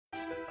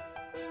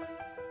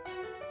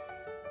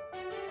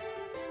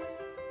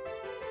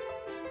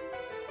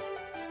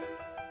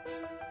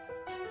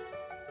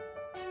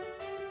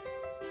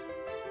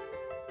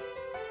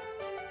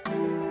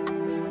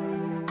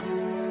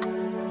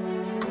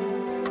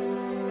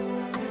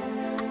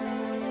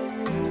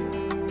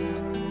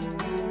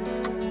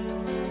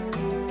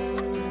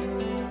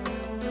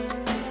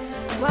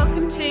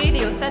to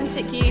the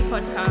Authentic You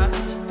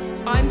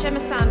podcast. I'm Gemma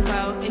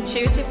Sandwell,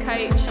 intuitive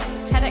coach,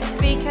 TEDx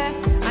speaker,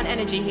 and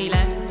energy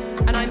healer,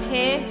 and I'm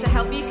here to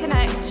help you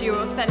connect to your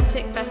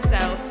authentic best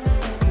self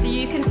so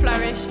you can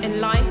flourish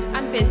in life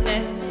and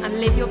business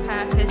and live your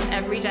purpose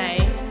every day.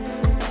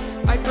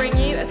 I bring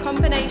you a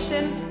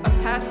combination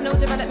of personal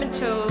development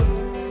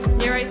tools,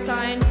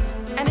 neuroscience,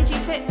 energy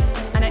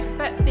tips, and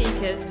expert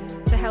speakers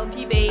to help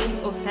you be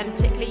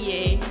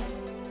authentically you.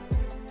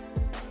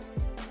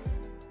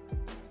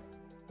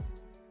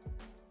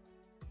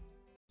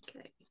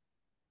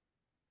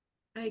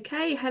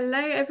 Okay, hello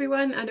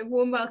everyone, and a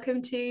warm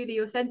welcome to the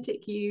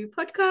Authentic You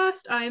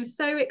podcast. I am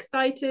so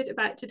excited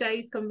about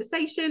today's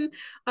conversation.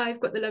 I've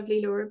got the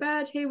lovely Laura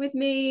Bird here with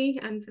me,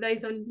 and for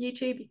those on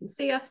YouTube, you can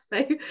see us.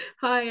 So,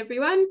 hi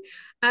everyone.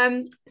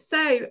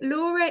 So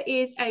Laura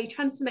is a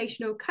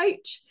transformational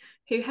coach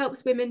who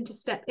helps women to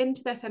step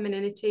into their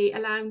femininity,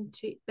 allowing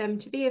them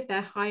to be of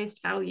their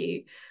highest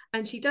value.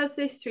 And she does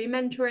this through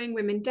mentoring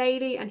women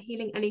daily and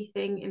healing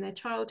anything in their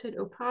childhood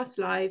or past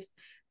lives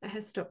that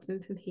has stopped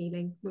them from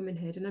healing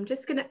womanhood. And I'm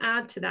just going to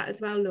add to that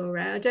as well,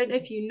 Laura. I don't know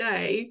if you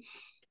know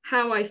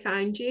how I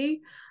found you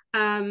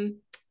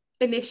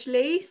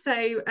initially. So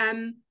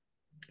I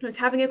was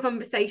having a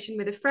conversation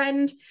with a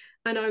friend,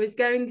 and I was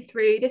going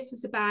through, this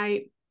was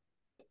about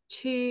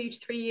 2 to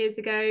 3 years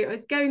ago, I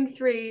was going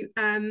through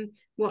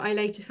what I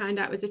later found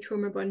out was a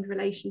trauma bond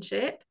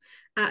relationship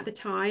at the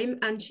time.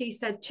 And she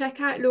said, check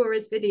out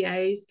Laura's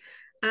videos.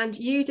 And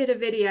you did a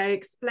video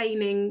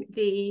explaining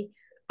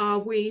our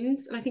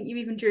wounds, and I think you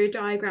even drew a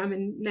diagram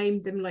and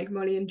named them like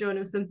Molly and John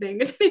or something.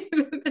 I don't even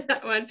remember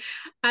that one.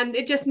 And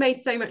it just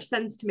made so much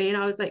sense to me,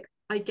 and I was like,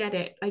 I get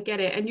it.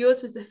 And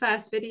yours was the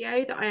first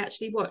video that I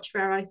actually watched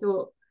where I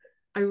thought,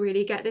 I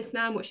really get this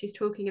now and what she's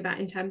talking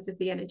about in terms of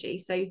the energy.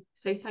 So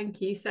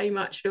thank you so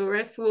much,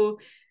 Laura, for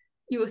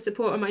your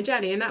support on my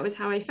journey. And that was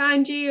how I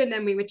found you. And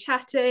then we were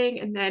chatting,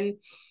 and then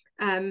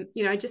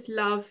I just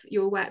love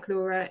your work,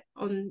 Laura,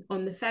 on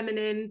the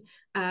feminine.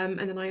 And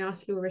then I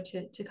asked Laura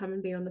to come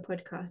and be on the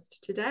podcast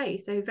today.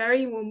 So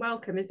very warm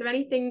welcome. Is there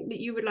anything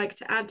that you would like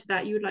to add to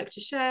that, you would like to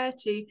share,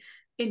 to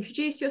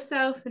introduce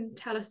yourself and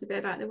tell us a bit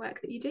about the work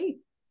that you do?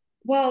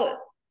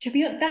 Well, to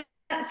be honest,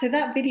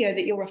 that video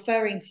that you're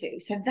referring to,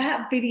 so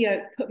that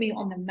video put me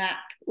on the map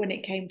when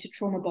it came to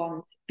trauma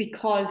bonds,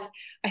 because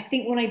I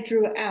think when I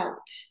drew it out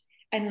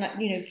and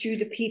drew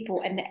the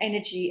people and the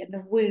energy and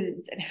the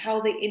wounds and how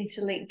they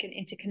interlink and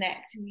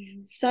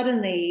interconnect,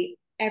 suddenly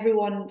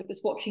everyone that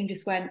was watching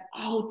just went,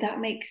 oh, that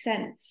makes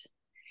sense.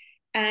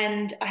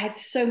 And I had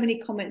so many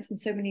comments and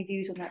so many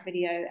views on that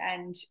video,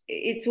 and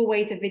it's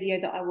always a video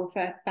that I will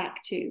refer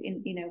back to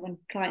in, when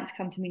clients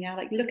come to me now,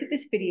 like, look at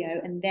this video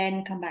and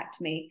then come back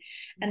to me.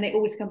 And they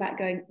always come back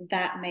going,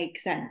 that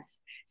makes sense.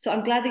 So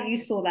I'm glad that you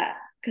saw that,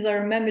 because I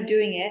remember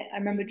doing it. I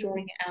remember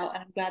drawing it out,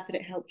 and I'm glad that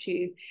it helped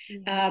you.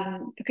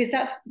 Because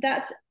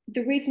that's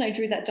the reason I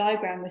drew that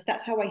diagram, was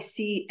that's how I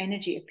see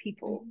energy of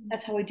people.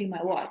 That's how I do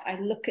my work. I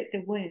look at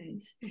the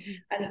wounds,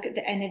 I look at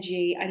the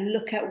energy, I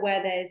look at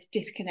where there's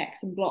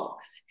disconnects and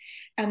blocks,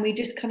 and we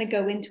just kind of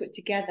go into it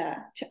together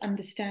to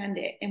understand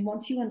it. And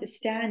once you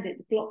understand it,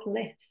 the block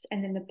lifts,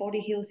 and then the body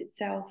heals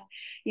itself.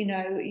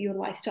 Your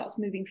life starts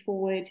moving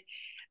forward.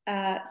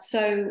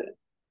 So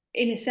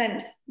in a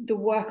sense, the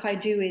work I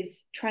do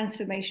is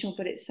transformational,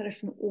 but it's sort of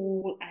from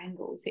all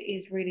angles. It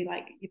is really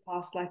like your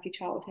past life, your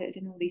childhood,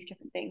 and all these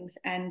different things.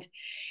 And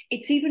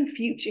it's even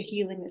future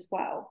healing as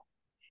well.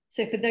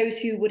 So for those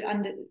who would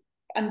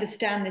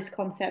understand this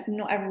concept,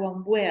 not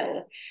everyone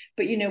will,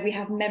 but we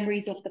have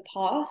memories of the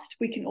past.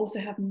 We can also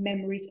have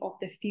memories of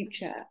the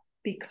future,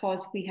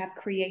 because we have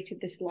created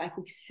this life.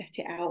 We've set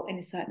it out in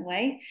a certain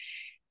way.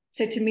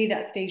 So to me,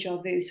 that's deja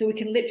vu. So we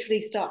can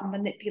literally start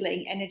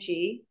manipulating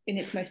energy in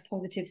its most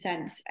positive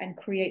sense and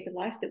create the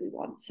life that we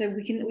want. So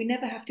we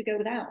never have to go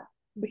without.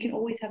 We can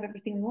always have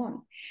everything we want.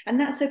 And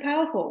that's so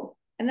powerful.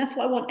 And that's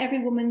what I want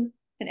every woman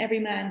and every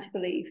man to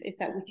believe, is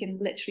that we can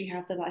literally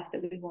have the life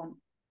that we want.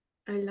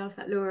 I love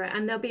that, Laura.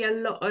 And there'll be a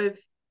lot of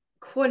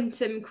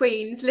quantum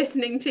queens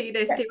listening to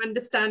this who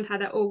understand how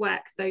that all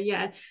works. So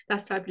yeah,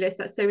 that's fabulous.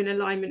 That's so in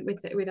alignment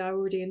with our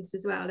audience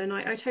as well. And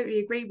I totally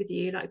agree with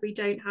you. Like, we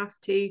don't have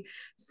to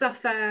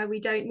suffer. We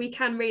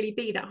can really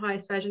be that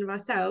highest version of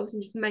ourselves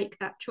and just make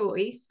that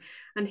choice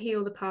and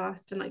heal the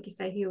past, and, like you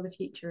say, heal the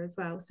future as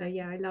well. So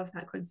yeah, I love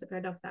that concept.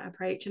 I love that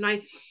approach. And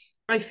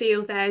I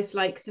feel there's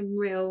like some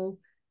real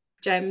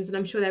gems, and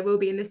I'm sure there will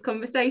be in this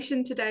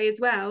conversation today as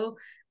well,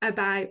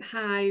 about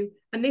how,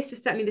 and this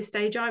was certainly the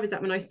stage I was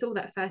at when I saw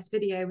that first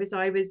video, was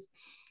I was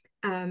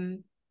for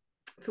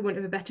want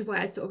of a better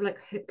word, sort of like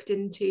hooked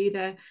into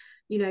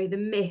the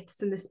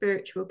myths and the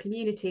spiritual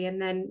community. And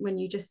then when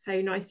you just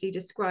so nicely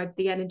described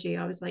the energy,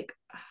 I was like,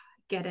 oh, I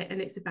get it.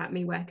 And it's about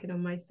me working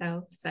on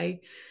myself. So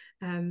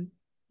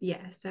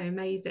so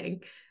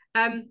amazing.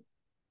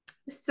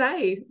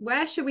 So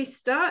where should we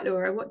start,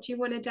 Laura? What do you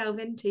want to delve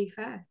into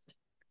first?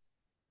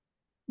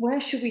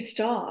 Where should we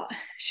start?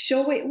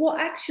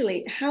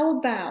 How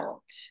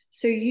about,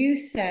 so you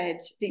said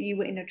that you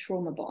were in a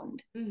trauma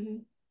bond.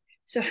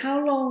 So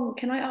how long,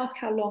 can I ask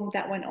how long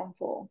that went on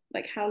for?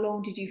 Like how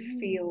long did you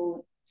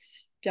feel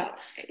stuck,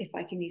 if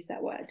I can use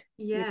that word?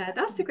 Yeah,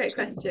 that's a great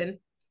question.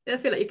 I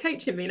feel like you're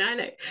coaching me now.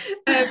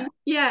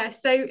 Yeah,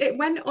 so it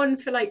went on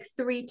for like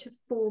 3 to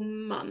 4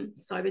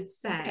 months, I would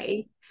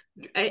say,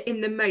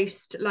 in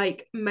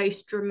the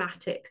most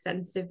dramatic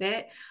sense of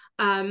it.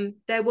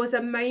 There was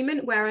a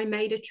moment where I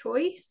made a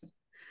choice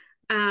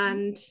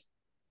and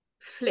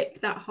flipped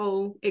that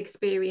whole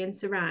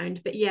experience around.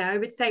 But yeah, I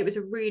would say it was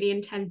a really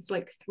intense,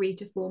 like 3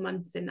 to 4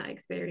 months in that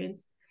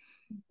experience.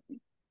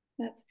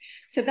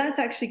 That's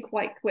actually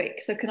quite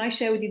quick. So can I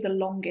share with you the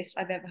longest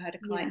I've ever heard a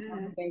client tell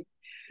me?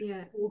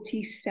 Yeah.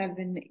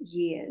 47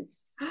 years.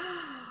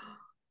 Oh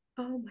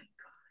my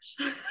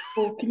gosh.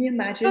 Well, can you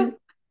imagine?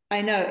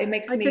 I know it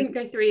makes I me couldn't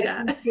go through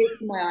that. tears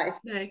to my eyes.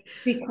 No.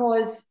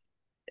 Because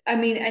I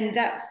mean, and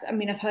that's, I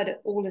mean, I've heard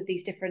all of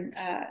these different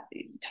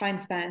time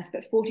spans,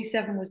 but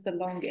 47 was the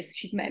longest.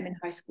 She'd met him in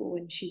high school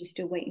and she was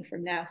still waiting for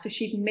him now. So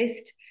she'd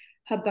missed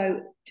her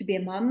boat to be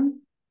a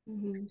mum,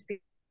 to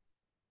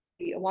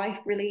be a wife,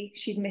 really.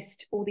 She'd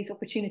missed all these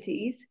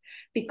opportunities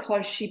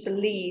because she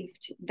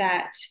believed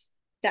that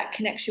that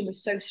connection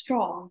was so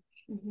strong.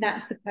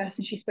 That's the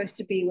person she's supposed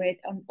to be with.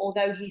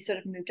 Although he sort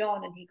of moved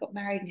on and he got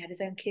married and he had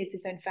his own kids,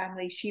 his own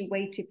family, she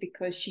waited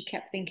because she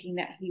kept thinking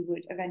that he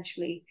would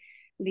eventually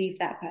leave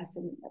that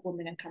person, a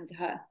woman, and come to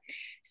her.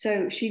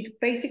 So she'd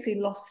basically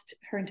lost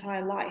her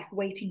entire life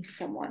waiting for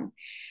someone.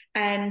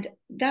 And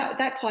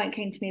that client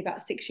came to me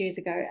about 6 years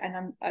ago,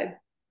 and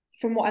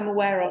from what I'm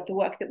aware of the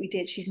work that we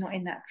did, she's not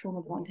in that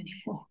trauma bond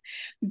anymore.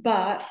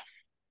 But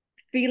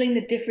feeling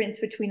the difference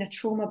between a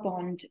trauma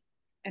bond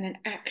and an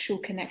actual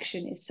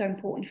connection is so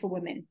important for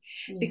women,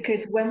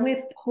 because when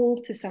we're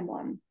pulled to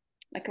someone,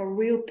 like a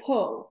real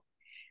pull,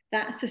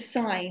 that's a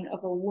sign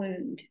of a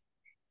wound,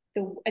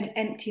 an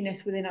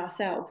emptiness within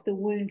ourselves, the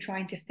wound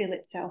trying to fill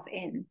itself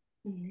in.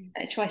 And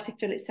it tries to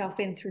fill itself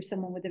in through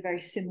someone with a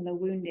very similar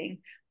wounding,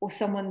 or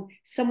someone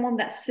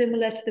that's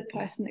similar to the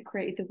person that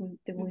created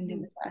the wound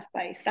in the first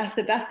place. That's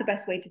the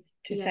best way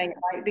to say it,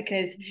 right?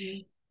 Because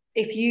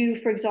if you,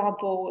 for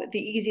example, the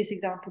easiest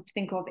example to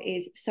think of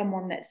is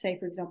someone that, say,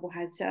 for example,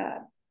 has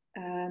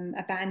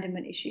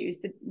abandonment issues.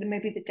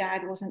 Maybe the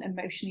dad wasn't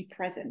emotionally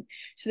present.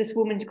 So this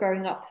woman's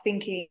growing up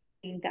thinking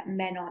that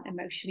men aren't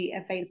emotionally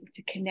available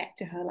to connect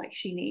to her like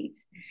she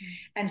needs.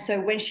 And so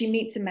when she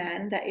meets a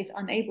man that is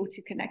unable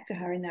to connect to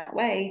her in that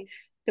way,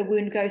 the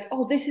wound goes,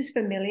 oh, this is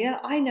familiar.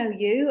 I know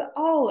you.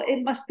 Oh,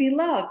 it must be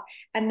love.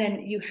 And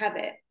then you have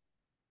it.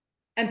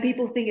 And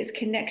people think it's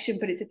connection,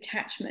 but it's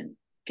attachment,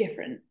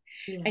 different.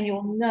 And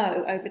you'll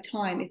know over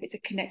time if it's a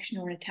connection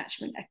or an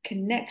attachment. A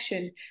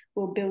connection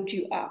will build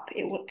you up.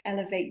 It will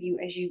elevate you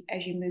as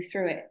you move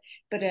through it.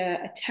 But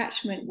a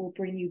attachment will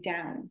bring you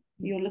down.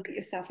 You'll look at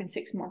yourself in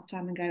 6 months'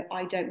 time and go,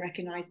 I don't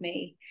recognize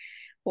me,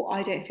 or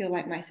I don't feel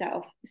like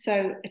myself.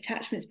 So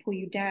attachments pull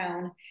you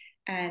down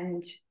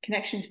and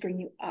connections bring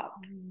you up.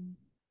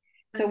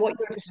 So what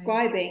you're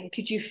describing,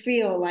 could you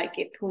feel like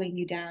it pulling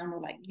you down, or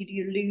like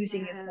you're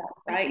losing yourself,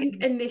 right? I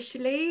think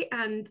initially,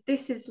 and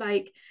this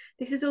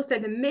is also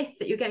the myth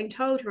that you're getting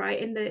told, right,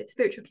 in the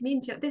spiritual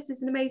community, like, this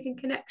is an amazing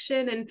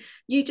connection and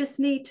you just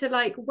need to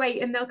like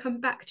wait and they'll come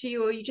back to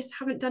you, or you just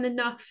haven't done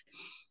enough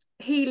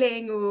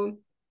healing.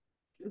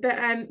 But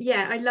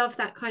I love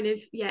that kind of,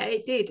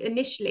 it did.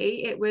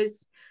 Initially it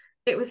was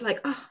like,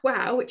 oh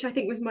wow, which I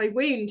think was my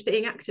wound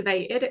being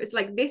activated. It was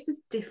like, this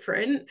is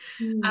different.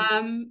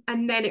 And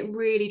then it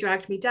really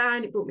dragged me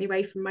down. It brought me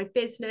away from my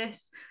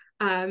business.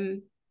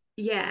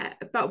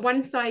 But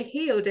once I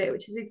healed it,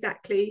 which is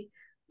exactly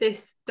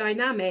this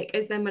dynamic,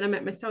 is then when I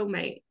met my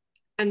soulmate.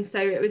 And so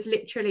it was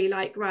literally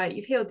like, right,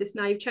 you've healed this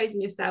now, you've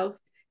chosen yourself,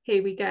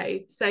 here we go.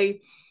 So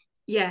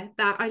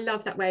that, I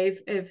love that way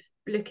of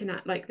looking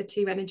at like the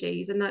two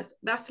energies. And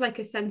that's like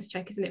a sense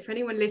check, isn't it, for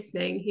anyone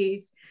listening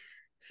who's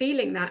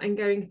feeling that and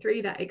going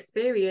through that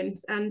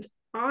experience. And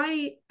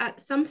I, at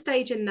some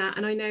stage in that,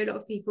 and I know a lot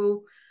of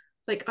people,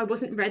 like, I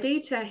wasn't ready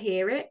to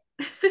hear it.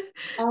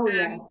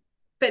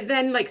 But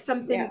then like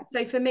something,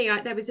 so for me,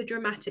 there was a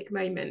dramatic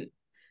moment.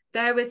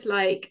 There was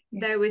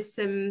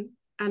some,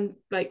 and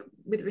like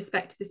with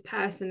respect to this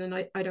person, and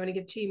I don't want to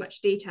give too much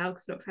detail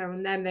because it's not fair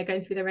on them, they're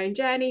going through their own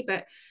journey,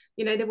 but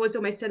there was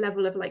almost a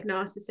level of like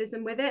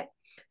narcissism with it.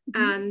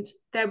 And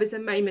there was a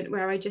moment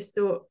where I just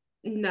thought,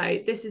 no,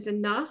 this is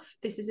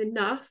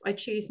enough, I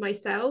choose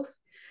myself.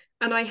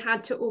 And I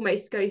had to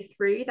almost go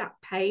through that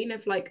pain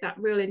of like that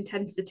real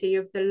intensity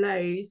of the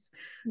lows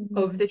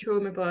of the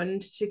trauma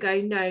bond to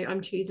go, no,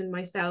 I'm choosing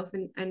myself.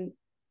 And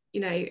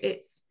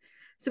it's,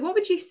 so what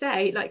would you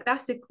say, like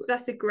that's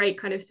a great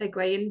kind of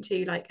segue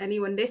into like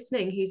anyone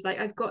listening who's like,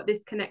 I've got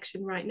this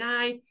connection right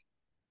now,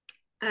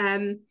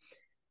 and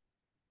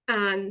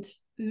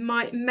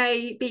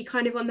may be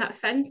kind of on that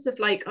fence of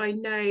like, I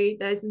know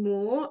there's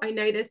more, I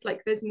know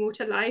there's more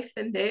to life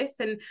than this.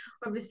 And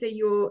obviously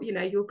your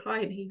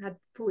client who had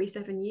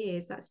 47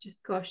 years, that's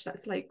just, gosh,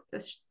 that's I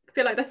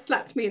feel like that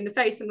slapped me in the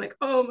face. I'm like,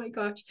 oh my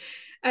gosh.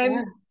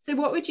 Yeah. So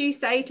what would you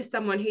say to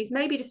someone who's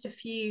maybe just a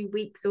few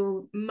weeks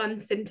or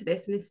months into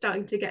this and is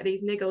starting to get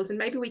these niggles? And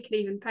maybe we can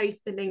even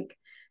post the link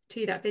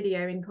to that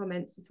video in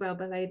comments as well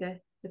below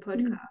the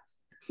podcast.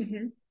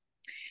 Mm-hmm.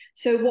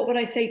 So what would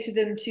I say to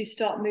them to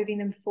start moving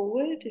them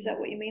forward? Is that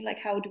what you mean? Like,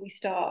 how do we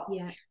start?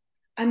 Yeah.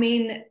 I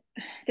mean,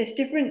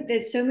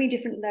 there's so many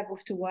different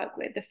levels to work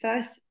with.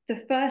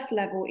 The first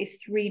level is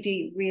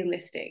 3D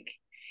realistic.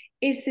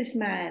 Is this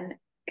man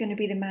going to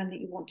be the man that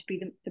you want to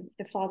be,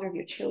 the father of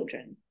your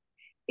children?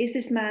 Is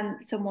this man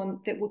someone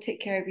that will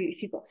take care of you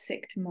if you got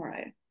sick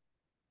tomorrow?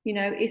 You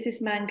know, is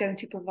this man going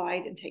to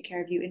provide and take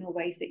care of you in the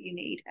ways that you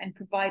need and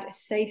provide a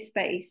safe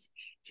space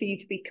for you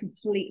to be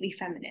completely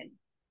feminine?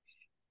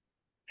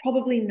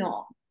 Probably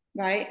not,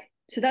 right?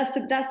 So that's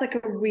like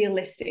a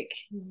realistic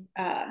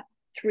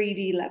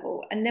 3D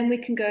level. And then we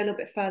can go a little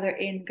bit further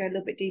in, go a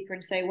little bit deeper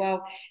and say,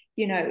 well,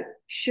 you know,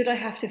 should I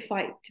have to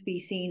fight to be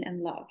seen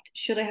and loved?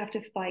 Should I have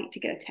to fight to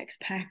get a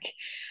text back?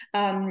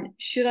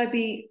 Should I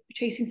be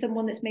chasing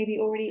someone that's maybe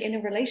already in a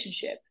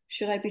relationship?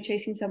 Should I be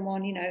chasing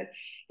someone, you know,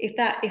 if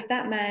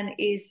that man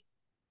is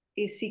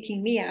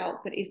seeking me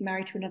out but is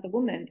married to another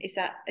woman, is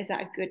that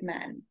a good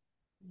man?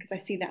 Because I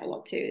see that a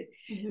lot too.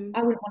 Mm-hmm.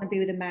 I wouldn't want to be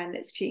with a man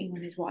that's cheating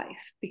on his wife,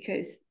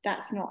 because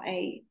that's not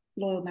a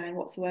loyal man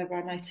whatsoever,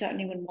 and I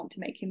certainly wouldn't want to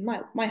make him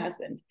my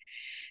husband.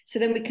 So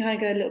then we kind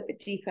of go a little bit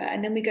deeper,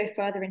 and then we go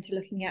further into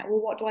looking at,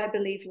 well, what do I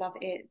believe love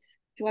is?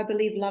 Do I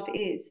believe love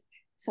is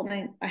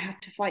something I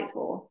have to fight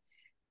for?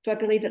 Do I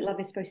believe that love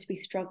is supposed to be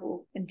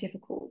struggle and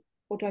difficult?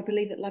 Or do I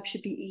believe that love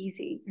should be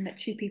easy and that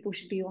two people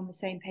should be on the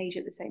same page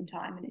at the same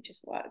time and it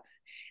just works?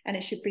 And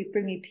it should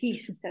bring me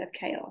peace instead of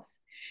chaos.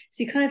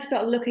 So you kind of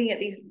start looking at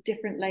these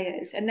different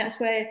layers. And that's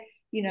where,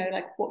 you know,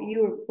 like what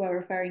you were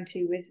referring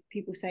to with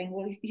people saying,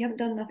 well, you haven't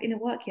done enough inner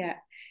work yet,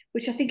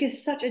 which I think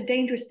is such a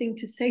dangerous thing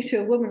to say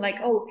to a woman. Like,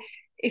 oh,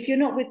 if you're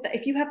not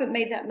if you haven't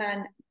made that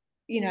man,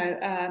 you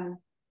know,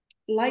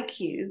 like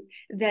you,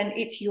 then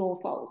it's your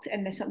fault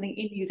and there's something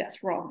in you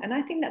that's wrong. And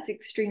I think that's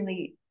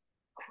extremely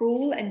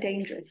cruel and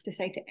dangerous to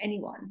say to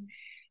anyone,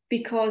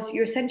 because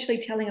you're essentially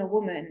telling a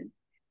woman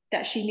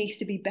that she needs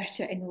to be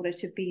better in order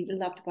to be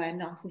loved by a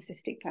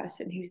narcissistic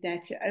person who's there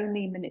to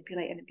only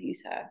manipulate and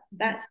abuse her.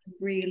 That's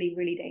really,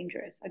 really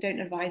dangerous. I don't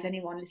advise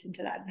anyone listen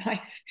to that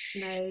advice.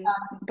 No.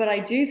 But I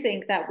do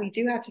think that we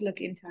do have to look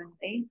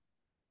internally,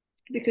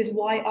 because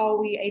why are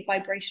we a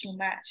vibrational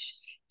match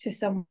to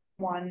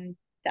someone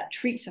that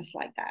treats us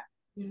like that?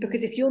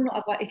 Because if you're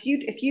not,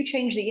 if you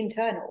change the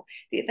internal,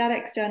 that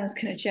external is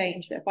going to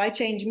change. So if I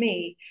change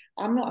me,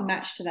 I'm not a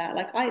match to that.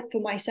 Like for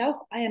myself,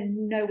 I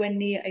am nowhere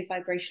near a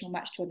vibrational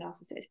match to a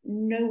narcissist.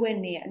 Nowhere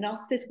near. A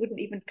narcissist wouldn't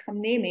even come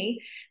near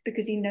me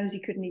because he knows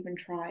he couldn't even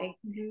try.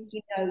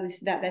 He knows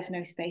that there's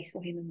no space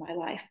for him in my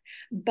life.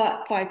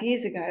 But 5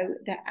 years ago,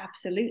 there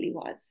absolutely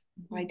was.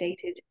 I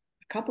dated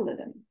a couple of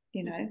them,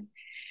 you know.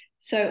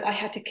 So I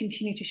had to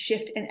continue to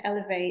shift and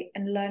elevate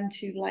and learn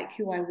to like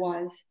who I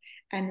was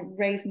and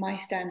raise my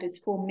standards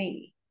for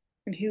me,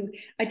 and who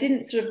I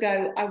didn't sort of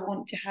go, I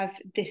want to have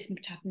this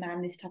type of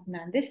man, this type of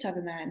man, this type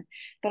of man.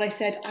 But I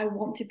said, I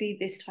want to be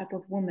this type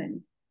of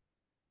woman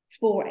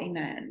for a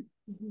man.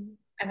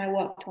 And I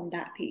worked on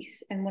that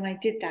piece. And when I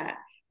did that,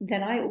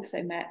 then I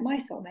also met my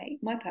soulmate,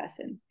 my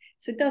person.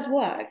 So it does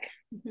work.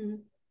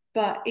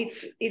 But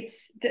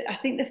I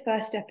think the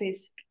first step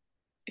is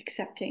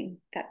accepting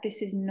that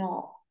this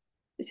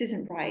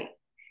isn't right.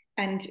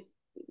 And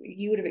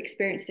you would have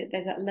experienced it.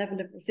 There's that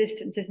level of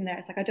resistance, isn't there?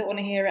 It's like, I don't want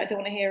to hear it. I don't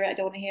want to hear it. I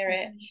don't want to hear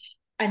it.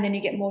 And then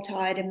you get more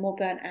tired and more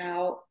burnt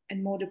out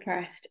and more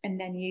depressed. And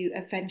then you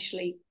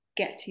eventually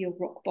get to your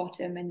rock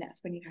bottom. And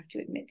that's when you have to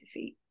admit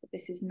defeat. That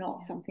this is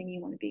not something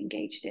you want to be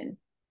engaged in.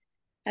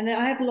 And then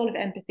I have a lot of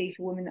empathy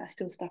for women that are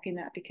still stuck in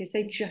that, because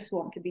they just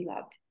want to be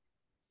loved.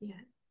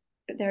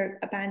 But they're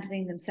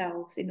abandoning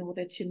themselves in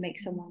order to make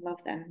someone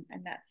love them.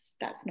 And that's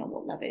not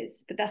what love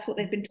is. But that's what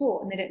they've been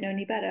taught, and they don't know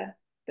any better.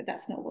 But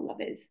that's not what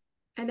love is.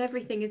 And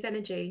everything is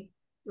energy,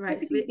 right?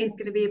 So it's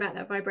going to be about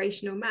that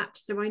vibrational match.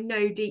 So I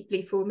know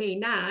deeply for me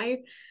now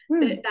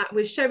that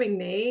was showing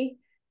me,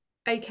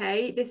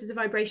 okay, this is a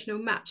vibrational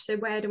match. So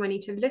where do I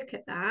need to look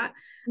at that?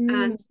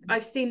 And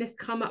I've seen this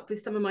come up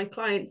with some of my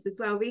clients as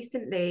well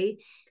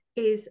recently.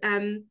 Is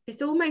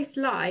it's almost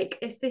like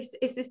it's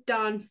this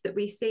dance that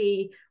we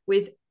see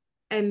with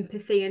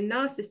empathy and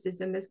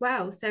narcissism as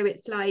well. So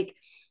it's like,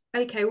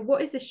 okay, well,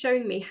 what is this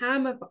showing me? How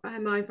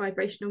am I a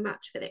vibrational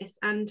match for this?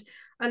 And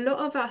a lot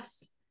of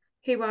us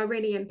who are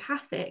really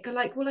empathic are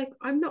like, well, like,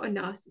 I'm not a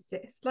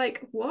narcissist.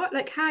 Like, what?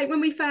 Like, how? When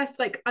we first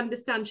like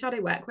understand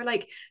shadow work, we're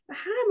like, but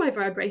how am I a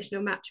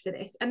vibrational match for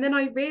this? And then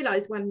I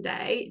realized one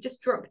day, it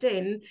just dropped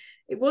in,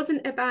 it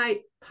wasn't about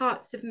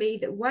parts of me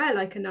that were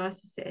like a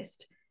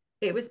narcissist.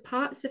 It was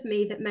parts of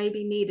me that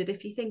maybe needed,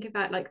 if you think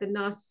about like the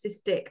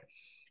narcissistic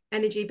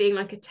energy being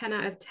like a 10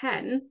 out of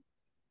 10,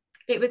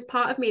 it was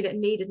part of me that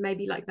needed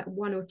maybe like that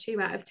 1 or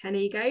 2 out of 10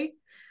 ego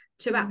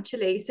to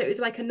actually, so it was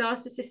like a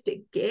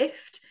narcissistic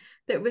gift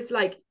that was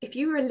like, if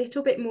you were a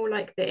little bit more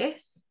like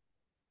this,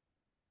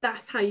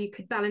 that's how you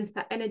could balance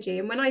that energy.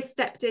 And when I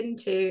stepped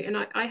into, and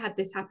I had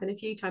this happen a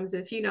few times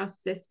with a few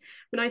narcissists,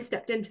 when I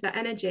stepped into that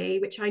energy,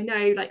 which I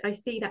know, like I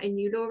see that in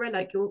you, Laura,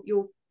 like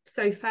you're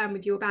so firm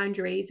with your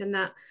boundaries and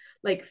that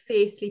like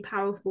fiercely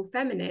powerful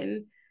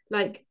feminine,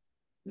 like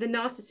the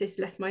narcissist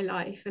left my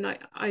life. And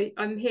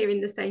I'm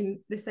hearing the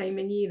same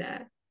in you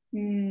there.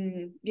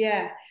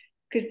 Yeah,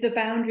 because the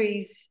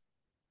boundaries,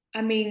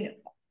 I mean,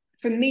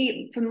 for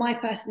me, for my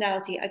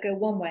personality, I go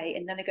one way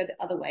and then I go the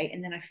other way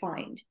and then I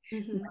find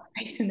my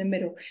space in the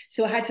middle.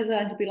 So I had to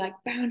learn to be like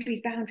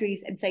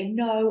boundaries and say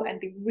no and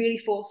be really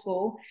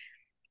forceful.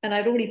 And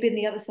I'd already been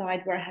the other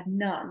side where I had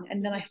none.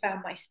 And then I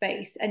found my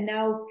space. And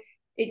now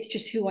it's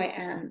just who I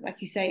am. Like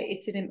you say,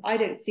 I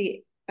don't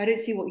see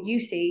what you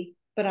see,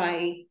 but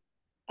I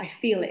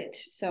feel it.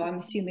 So I'm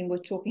assuming we're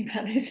talking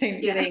about the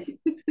same thing,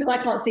 because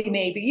I can't see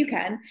me, but you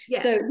can.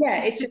 Yeah. So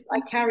yeah, it's just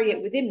I carry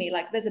it within me.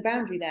 Like there's a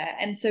boundary there,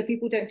 and so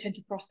people don't tend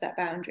to cross that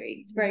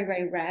boundary. It's very,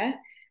 very rare,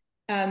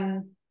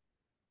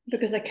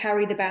 because I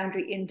carry the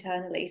boundary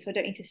internally, so I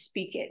don't need to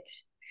speak it.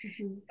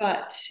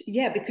 But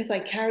yeah, because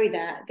I carry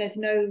that, there's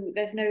no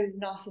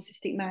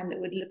narcissistic man that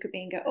would look at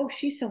me and go, "Oh,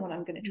 she's someone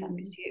I'm going to try and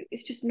pursue."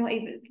 It's just not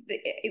even.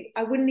 They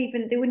wouldn't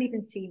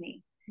even see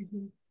me.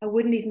 I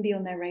wouldn't even be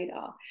on their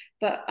radar.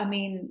 But I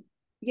mean,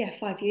 yeah,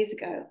 5 years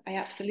ago, I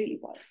absolutely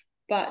was.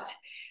 But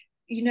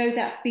you know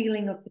that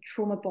feeling of the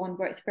trauma bond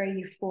where it's very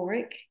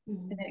euphoric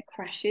and then it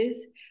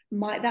crashes.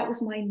 That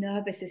was my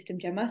nervous system,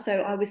 Gemma.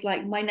 So I was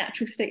like, my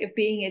natural state of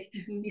being is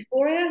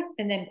euphoria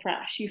and then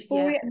crash,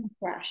 euphoria and then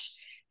crash,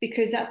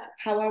 because that's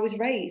how I was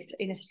raised,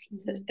 in a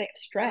state of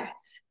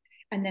stress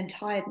and then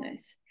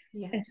tiredness.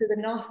 Yeah. And so the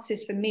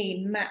narcissist for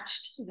me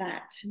matched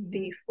that, the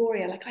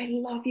euphoria, like, I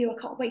love you, I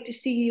can't wait to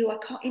see you, I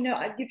can't,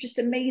 you're just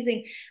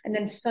amazing. And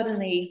then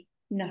suddenly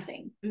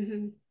nothing,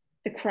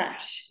 the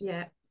crash.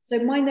 Yeah. So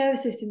my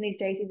nervous system these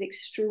days is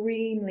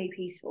extremely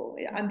peaceful.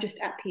 I'm just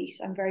at peace.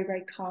 I'm very,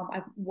 very calm.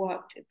 I've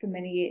worked for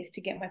many years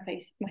to get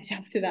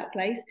myself to that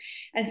place.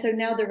 And so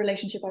now the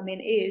relationship I'm in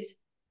is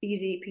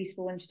easy,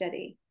 peaceful, and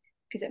steady,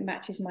 because it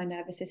matches my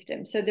nervous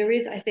system. So there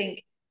is, I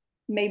think,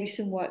 maybe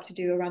some work to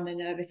do around the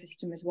nervous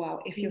system as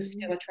well, if you're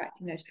still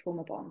attracting those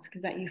trauma bonds,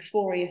 because that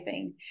euphoria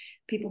thing,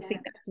 people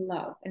think that's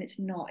love, and it's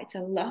not. It's a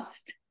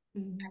lust,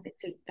 and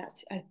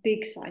that's a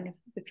big sign of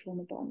the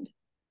trauma bond.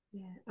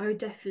 Yeah, I would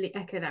definitely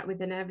echo that with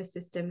the nervous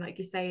system. Like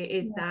you say, it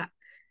is that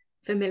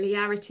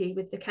familiarity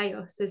with the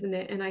chaos, isn't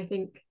it? And I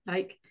think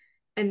like,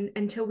 and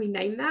until we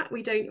name that,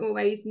 we don't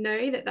always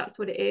know that that's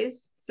what it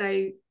is.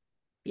 So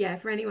yeah,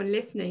 for anyone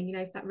listening,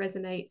 if that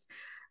resonates,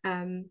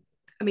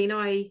 I mean,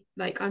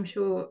 I'm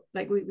sure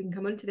like we can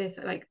come on to this,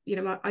 like,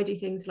 I do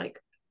things like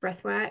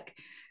breath work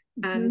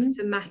and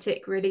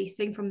somatic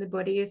releasing from the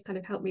body has kind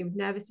of helped me with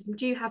nervous system.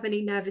 Do you have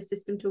any nervous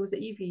system tools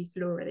that you've used,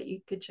 Laura, that you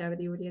could share with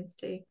the audience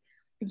too?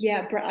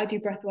 Yeah, I do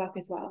breath work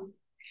as well.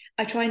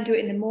 I try and do it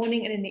in the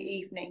morning and in the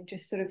evening,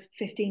 just sort of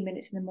 15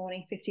 minutes in the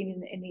morning,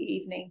 15 in the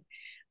evening.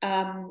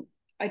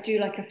 I do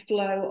like a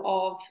flow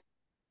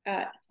of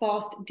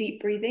fast,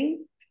 deep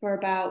breathing for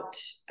about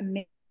a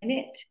minute.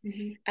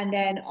 And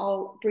then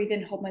I'll breathe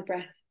in, hold my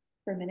breath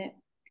for a minute.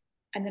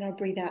 And then I'll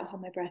breathe out,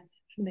 hold my breath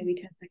for maybe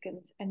 10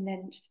 seconds, and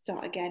then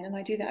start again. And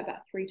I do that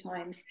about 3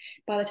 times.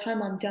 By the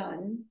time I'm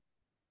done,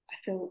 I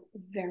feel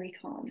very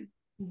calm.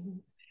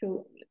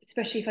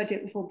 Especially if I do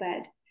it before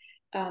bed,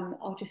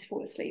 I'll just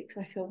fall asleep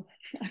because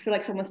I feel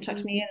like someone's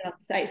touched me and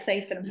I'm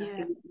safe and I'm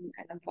happy and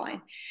I'm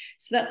fine.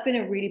 So that's been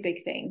a really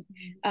big thing.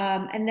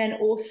 And then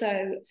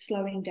also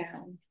slowing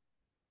down,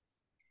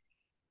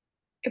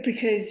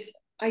 because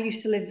I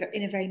used to live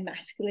in a very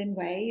masculine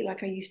way.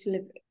 Like I used to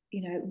live,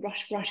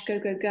 rush, go,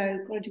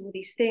 gotta do all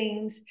these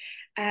things,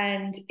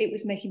 and it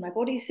was making my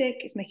body sick,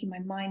 it's making my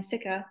mind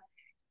sicker,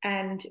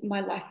 and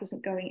my life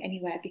wasn't going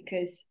anywhere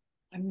because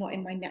I'm not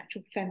in my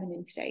natural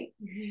feminine state.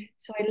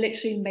 So I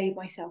literally made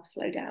myself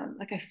slow down.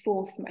 Like I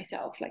forced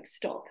myself, like,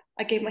 stop.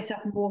 I gave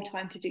myself more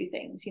time to do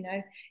things,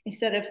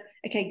 instead of,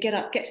 okay, get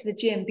up, get to the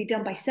gym, be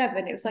done by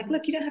 7. It was like,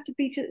 look, you don't have to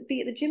be at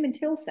the gym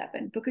until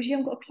 7 because you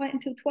haven't got a client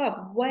until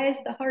 12. Where's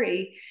the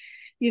hurry?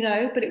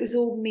 But it was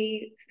all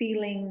me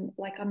feeling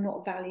like I'm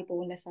not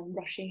valuable unless I'm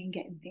rushing and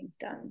getting things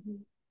done.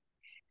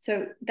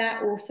 So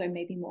that also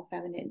made me more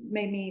feminine,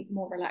 made me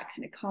more relaxed,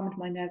 and it calmed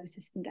my nervous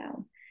system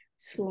down.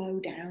 Slow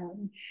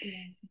down.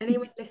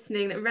 Anyone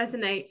listening that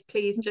resonates,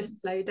 please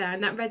just slow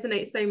down. That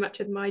resonates so much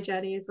with my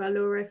journey as well,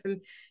 Laura.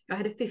 I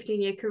had a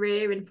 15-year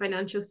career in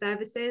financial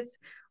services.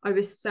 I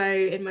was so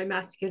in my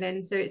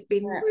masculine, so it's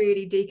been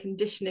really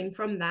deconditioning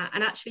from that,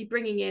 and actually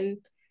bringing in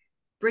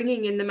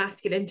the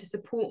masculine to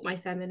support my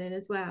feminine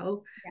as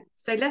well.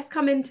 So let's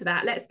come into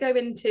that. Let's go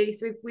into,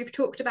 so we've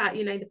talked about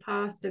the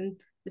past and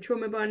the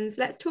trauma bonds.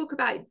 Let's talk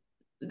about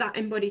that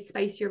embodied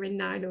space you're in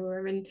now,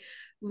 Laura, and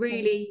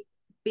really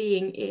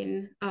being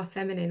in our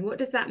feminine. What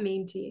does that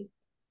mean to you?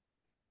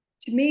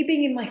 To me,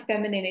 being in my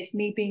feminine is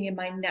me being in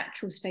my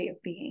natural state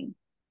of being.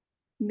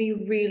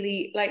 me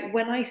really, like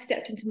when I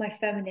stepped into my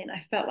feminine,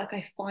 I felt like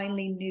I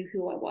finally knew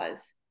who I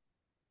was.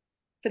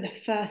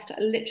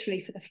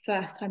 Literally for the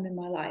first time in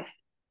my life,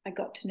 I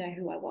got to know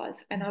who I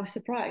was, and I was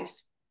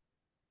surprised.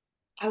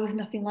 I was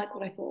nothing like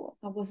what I thought.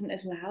 I wasn't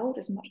as loud,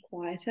 as much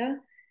quieter.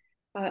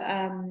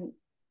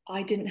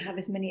 I didn't have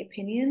as many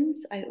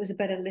opinions. I was a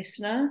better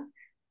listener,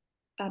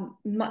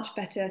 much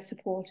better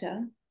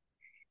supporter.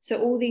 So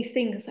all these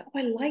things, I was like, oh,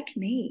 I like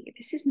me.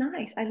 This is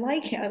nice. I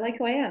like it. I like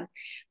who I am.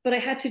 But I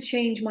had to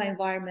change my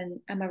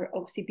environment and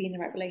obviously be in the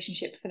right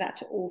relationship for that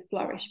to all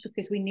flourish,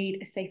 because we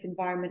need a safe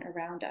environment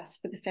around us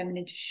for the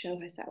feminine to show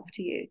herself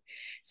to you.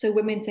 So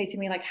women say to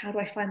me, like, how do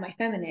I find my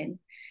feminine?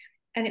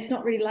 And it's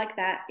not really like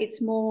that.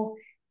 It's more,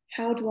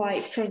 how do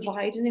I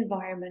provide an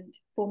environment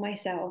for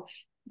myself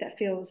that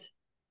feels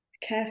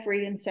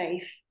carefree and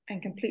safe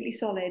and completely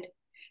solid,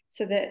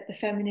 so that the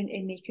feminine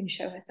in me can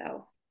show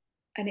herself.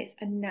 And it's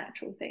a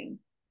natural thing.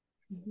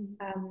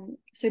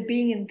 So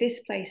being in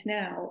this place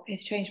now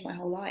has changed my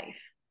whole life.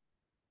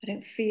 I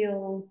don't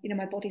feel,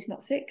 my body's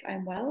not sick.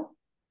 I'm well.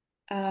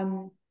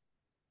 I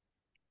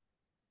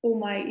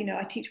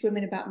teach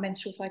women about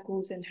menstrual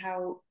cycles and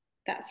how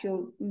that's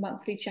your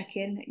monthly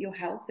check-in at your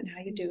health and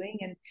how you're doing.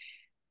 And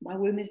my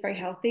womb is very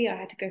healthy. I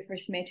had to go for a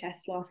smear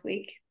test last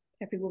week.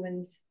 No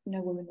woman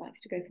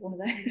likes to go for one of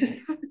those.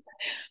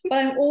 But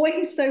I'm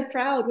always so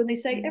proud when they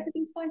say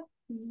everything's fine.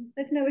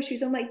 There's no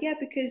issues. I'm like, yeah,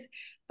 because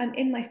I'm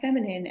in my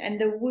feminine, and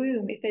the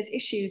womb, if there's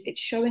issues, it's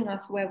showing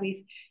us where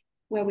we've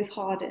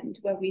hardened,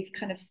 where we've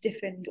kind of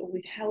stiffened, or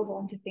we've held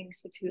on to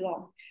things for too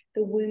long.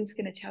 The womb's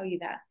going to tell you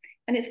that.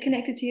 And it's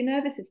connected to your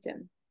nervous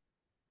system.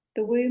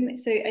 The womb,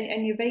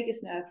 and your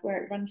vagus nerve,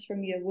 where it runs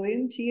from your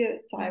womb to your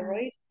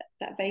thyroid,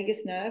 that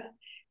vagus nerve.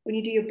 When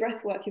you do your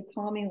breath work, you're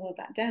calming all of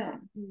that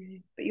down.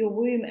 But your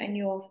womb and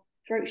your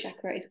throat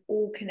chakra is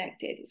all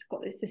connected. It's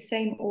the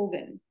same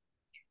organ.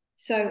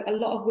 So a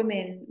lot of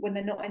women, when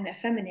they're not in their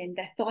feminine,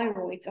 their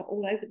thyroids are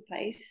all over the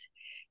place,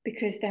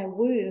 because their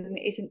womb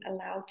isn't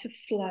allowed to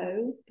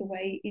flow the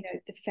way,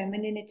 the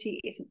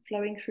femininity isn't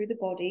flowing through the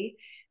body.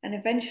 And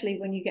eventually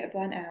when you get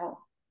burnt out,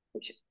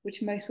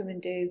 which most women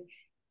do,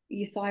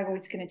 your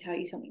thyroid's going to tell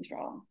you something's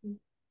wrong.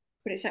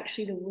 But it's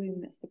actually the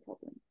womb that's the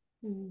problem.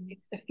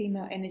 It's the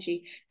female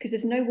energy, because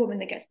there's no woman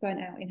that gets burnt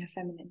out in her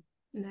feminine.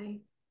 No.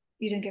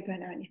 You don't get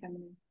burnt out in your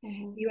feminine.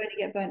 You only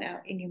get burnt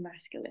out in your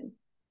masculine.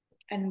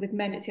 And with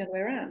men, it's the other way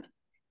around.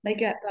 They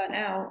get burnt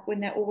out when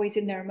they're always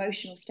in their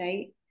emotional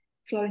state,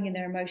 flowing in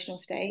their emotional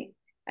state,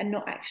 and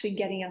not actually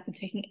getting up and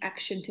taking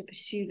action to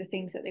pursue the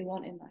things that they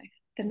want in life.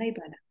 Then they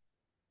burn out.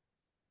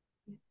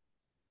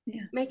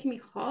 It's making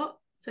me hot.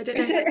 So I don't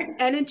know if it's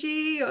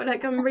energy or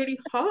like I'm really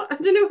hot. I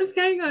don't know what's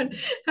going on.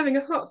 Having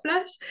a hot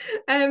flush.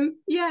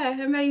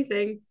 Yeah,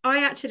 amazing.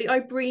 I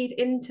breathe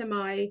into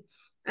my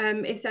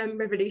it's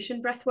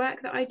revolution breath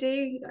work that I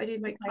do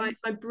with my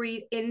clients. I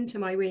breathe into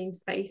my womb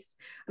space,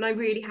 and I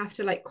really have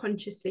to like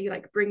consciously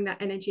like bring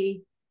that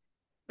energy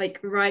like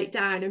right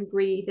down and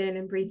breathe in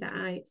and breathe that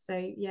out.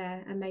 So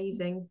yeah,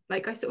 amazing.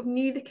 Like I sort of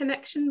knew the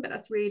connection, but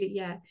that's really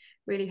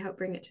helped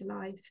bring it to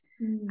life.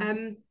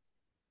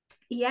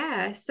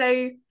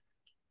 So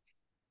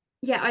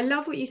yeah, I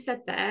love what you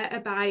said there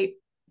about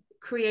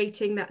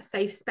creating that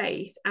safe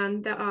space,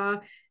 and that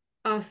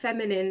our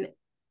feminine,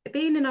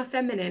 being in our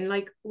feminine,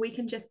 like we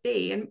can just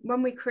be, and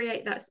when we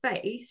create that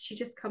space, she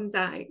just comes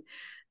out.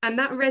 And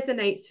that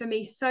resonates for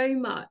me so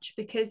much,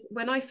 because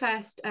when I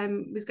first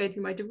was going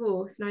through my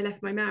divorce and I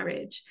left my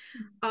marriage,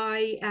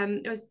 I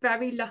was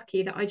very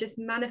lucky that I just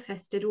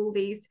manifested all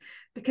these,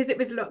 because it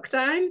was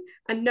lockdown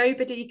and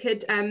nobody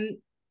could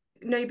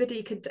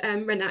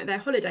rent out their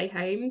holiday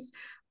homes.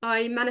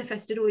 I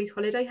manifested all these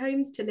holiday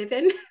homes to live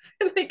in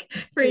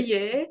for a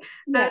year.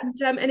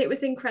 And it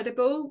was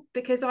incredible,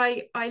 because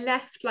I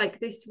left like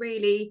this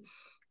really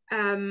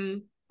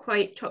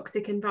quite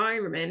toxic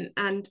environment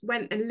and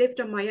went and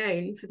lived on my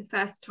own for the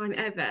first time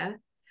ever.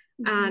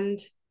 And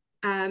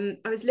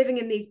I was living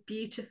in these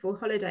beautiful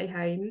holiday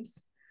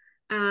homes,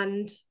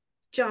 and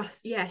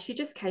she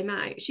just came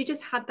out. She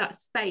just had that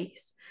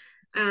space,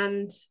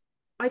 and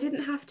I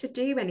didn't have to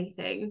do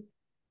anything.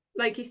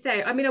 Like you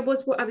say, I mean, I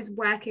was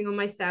working on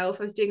myself.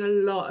 I was doing a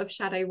lot of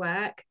shadow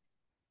work,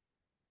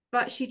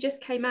 but she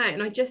just came out,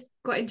 and I just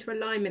got into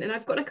alignment. And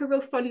I've got like a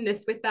real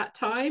fondness with that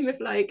time of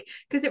like,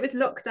 because it was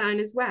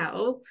lockdown as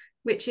well,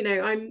 which,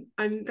 I'm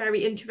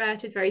very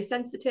introverted, very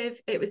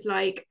sensitive. It was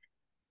like,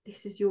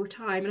 this is your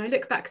time. And I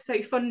look back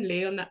so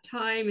fondly on that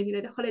time, and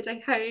the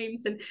holiday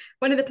homes, and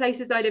one of the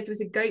places I lived was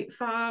a goat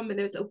farm, and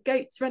there was little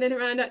goats running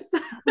around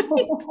outside.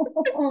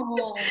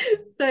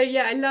 So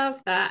yeah, I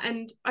love that.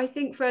 And I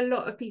think for a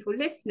lot of people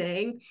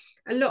listening,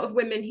 a lot of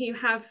women who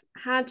have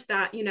had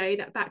that,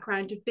 that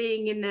background of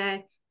being in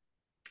their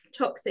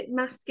toxic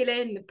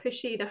masculine, the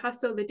pushy, the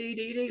hustle, the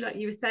do, like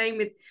you were saying,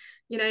 with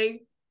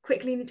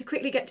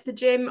quickly get to the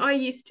gym. I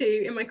used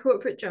to, in my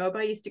corporate job,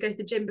 I used to go to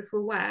the gym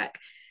before work.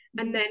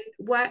 And then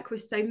work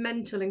was so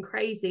mental and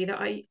crazy that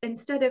I,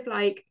 instead of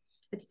like,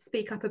 I did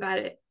speak up about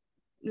it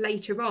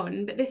later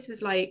on, but this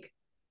was like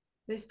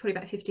this is probably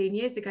about 15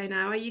 years ago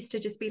now, I used to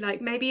just be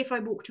like, maybe if I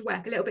walk to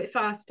work a little bit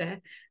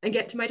faster and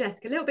get to my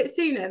desk a little bit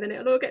sooner, then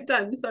it'll all get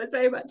done. So I was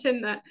very much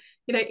in that,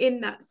 you know,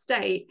 in that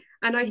state.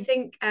 And I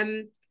think,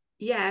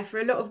 yeah, for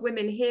a lot of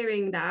women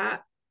hearing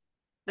that,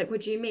 like,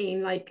 what do you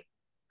mean? Like,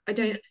 I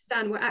don't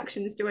understand, what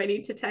actions do I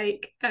need to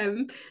take?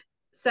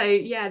 So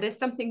yeah, there's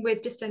something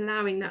with just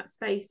allowing that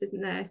space,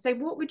 isn't there? So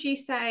what would you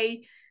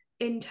say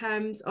in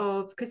terms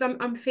of, because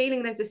I'm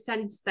feeling there's a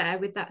sense there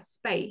with that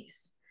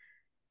space,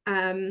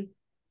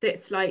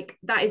 that's like,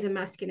 that is a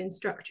masculine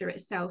structure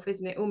itself,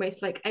 isn't it?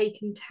 Almost like a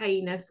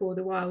container for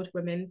the wild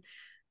women.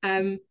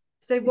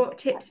 So what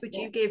tips would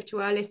you give to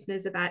our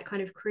listeners about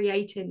kind of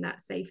creating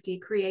that safety,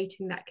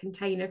 creating that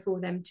container for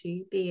them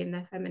to be in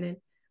their feminine?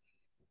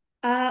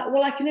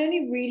 Well, I can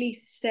only really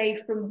say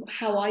from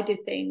how I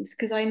did things,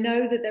 because I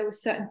know that there were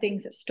certain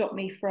things that stopped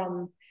me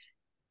from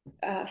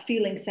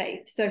feeling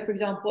safe. So, for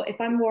example, if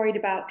I'm worried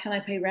about, can I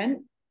pay rent?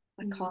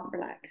 I can't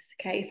relax.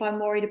 Okay. If I'm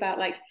worried about,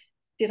 like,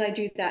 did I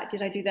do that?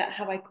 Did I do that?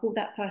 Have I called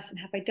that person?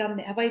 Have I done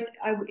it?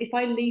 If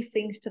I leave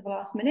things to the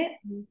last minute,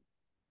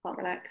 can't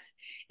relax.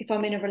 If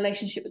I'm in a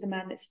relationship with a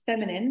man that's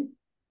feminine,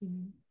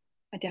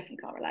 I definitely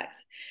can't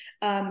relax.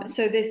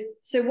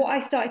 So what I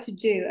started to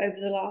do over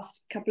the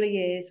last couple of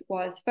years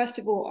was, first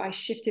of all, I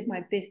shifted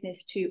my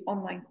business to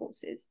online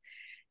courses.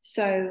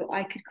 So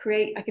I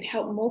could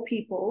help more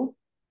people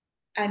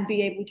and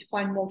be able to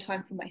find more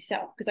time for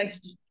myself, because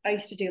I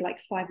used to do like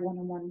 5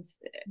 one-on-ones,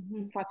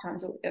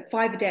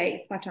 5 a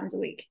day, 5 times a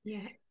week.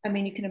 Yeah. I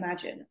mean, you can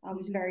imagine I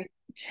was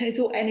it's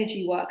all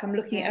energy work. I'm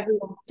looking at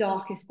everyone's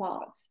darkest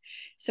parts.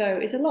 So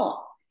it's a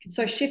lot.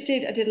 So I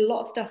did a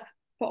lot of stuff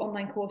for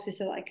online courses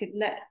so that I could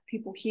let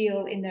people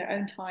heal in their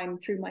own time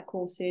through my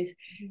courses,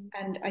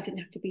 and I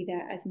didn't have to be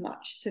there as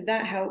much. So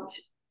that helped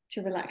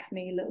to relax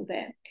me a little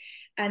bit.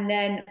 And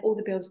then all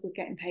the bills were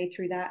getting paid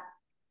through that,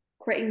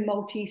 creating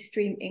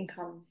multi-stream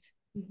incomes.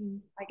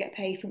 I get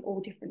paid from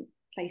all different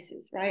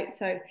places, right?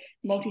 So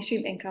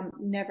multi-stream income,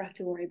 never have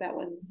to worry about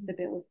whether the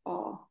bills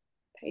are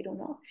paid or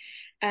not.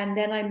 And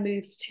then I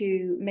moved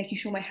to making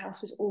sure my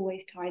house was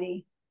always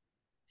tidy.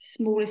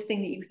 Smallest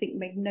thing that you think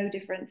made no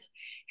difference.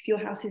 If your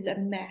house is a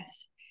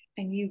mess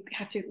and you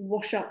have to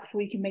wash up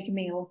before you can make a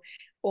meal,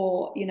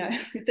 or, you know,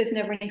 if there's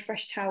never any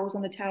fresh towels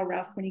on the towel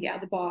rack when you get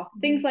out of the bath,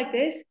 things like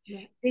this,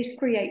 this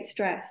creates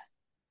stress.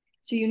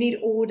 So you need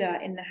order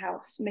in the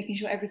house, making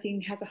sure everything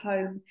has a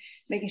home,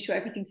 making sure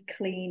everything's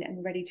clean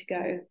and ready to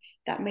go.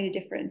 That made a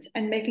difference.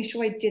 And making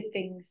sure I did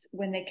things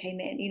when they came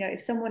in. You know,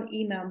 if someone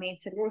emailed me and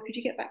said, Laura, could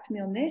you get back to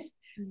me on this?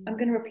 I'm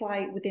going to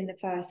reply within the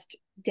first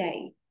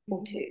day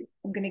or two.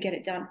 I'm going to get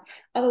it done.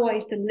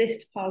 Otherwise, the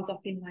list piles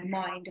up in my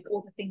mind of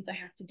all the things I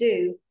have to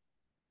do,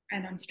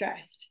 and I'm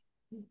stressed.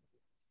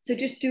 So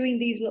just doing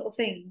these little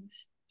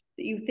things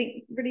that you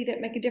think really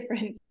don't make a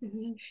difference,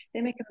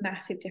 they make a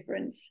massive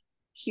difference.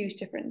 Huge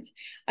difference.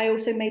 I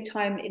also made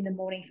time in the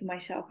morning for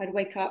myself. I'd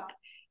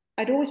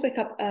always wake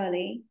up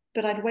early,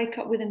 but I'd wake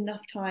up with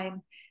enough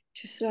time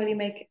to slowly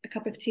make a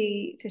cup of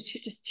tea, to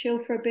just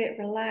chill for a bit,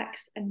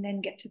 relax, and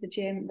then get to the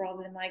gym,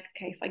 rather than like,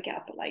 okay, if I get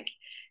up at like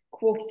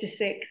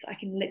 5:45, I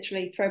can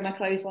literally throw my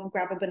clothes on,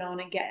 grab a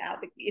banana and get out,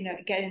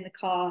 get in the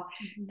car.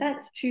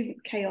 That's too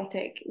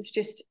chaotic. It was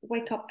just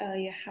wake up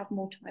earlier, have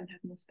more time,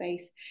 have more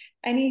space.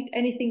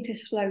 Anything to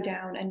slow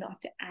down and not have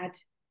to add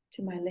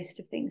to my list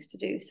of things to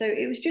do. So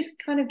it was just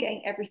kind of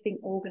getting everything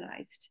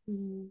organized.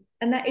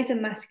 And that is a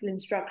masculine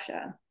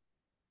structure.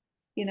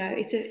 You know,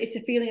 it's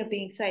a feeling of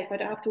being safe. I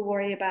don't have to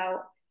worry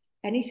about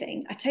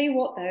anything. I tell you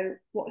what, though,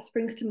 what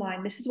springs to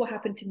mind, this is what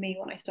happened to me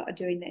when I started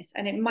doing this,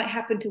 and it might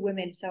happen to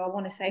women, so I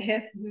want to say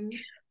here,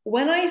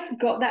 when I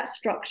got that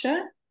structure,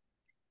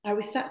 I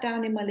was sat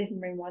down in my living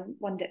room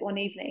one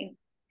evening,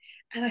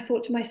 and I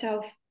thought to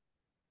myself,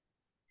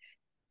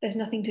 there's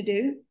nothing to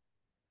do.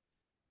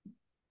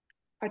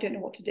 I don't know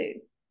what to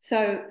do.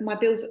 So my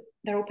bills,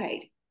 they're all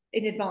paid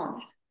in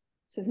advance.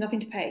 So there's nothing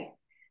to pay.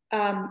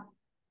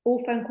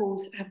 All phone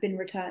calls have been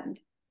returned.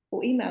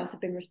 All emails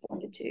have been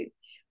responded to.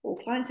 All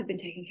clients have been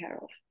taken care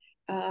of.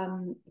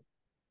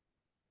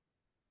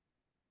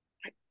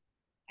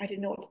 I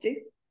didn't know what to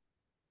do.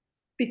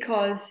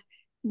 Because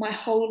my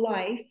whole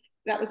life,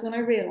 that was when I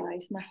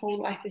realized my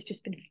whole life has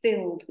just been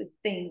filled with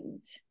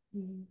things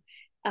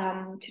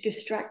to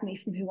distract me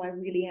from who I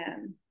really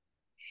am.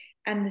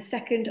 And the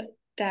second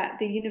that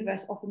the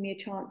universe offered me a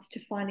chance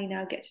to finally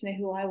now get to know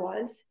who I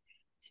was,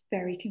 it's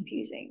very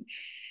confusing.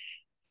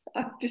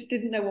 I just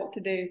didn't know what to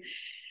do.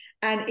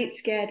 And it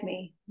scared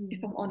me,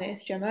 if I'm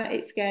honest, Gemma.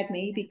 It scared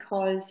me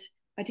because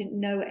I didn't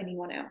know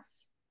anyone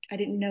else. I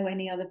didn't know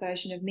any other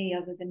version of me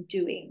other than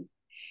doing.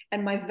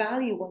 And my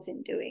value was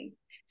in doing.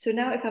 So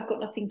now if I've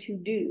got nothing to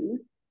do,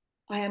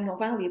 I am not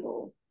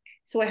valuable.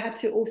 So I had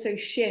to also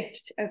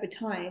shift over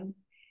time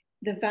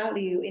the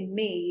value in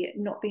me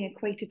not being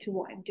equated to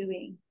what I'm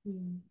doing.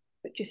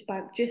 But just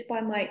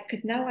by my,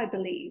 because now I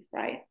believe,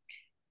 right,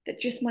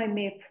 that just my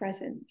mere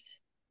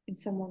presence in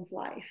someone's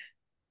life,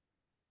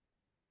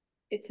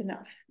 it's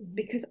enough,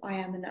 because I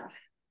am enough.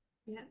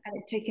 And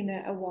it's taken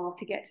a while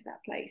to get to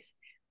that place.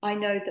 I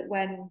know that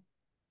when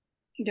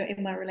you know,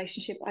 in my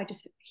relationship,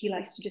 he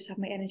likes to just have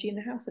my energy in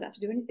the house. I don't have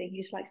to do anything.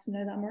 He just likes to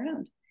know that I'm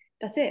around.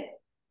 That's it.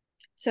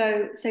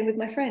 So same with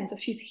my friends. Oh,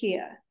 she's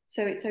here,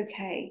 so it's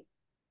okay.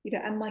 You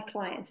know, and my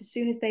clients, as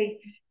soon as they,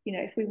 you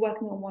know, if we're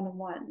working on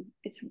one-on-one,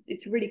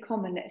 it's really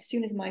common that as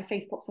soon as my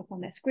face pops up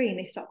on their screen,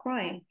 they start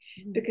crying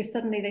because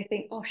suddenly they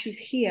think, oh, she's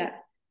here.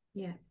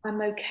 Yeah.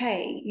 I'm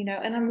okay, you know,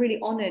 and I'm really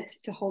honored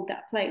to hold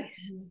that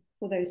place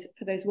for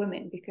those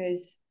women,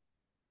 because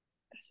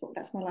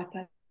that's my life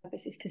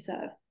purpose, is to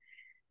serve.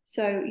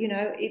 So, you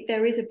know,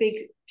 there is a big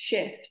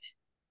shift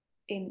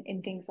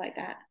in things like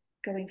that,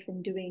 going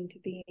from doing to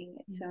being.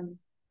 It's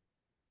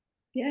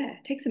yeah,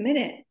 it takes a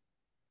minute,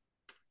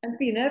 and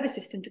for your nervous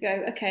system to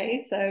go,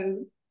 okay,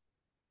 so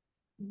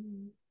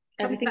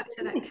comes back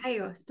to that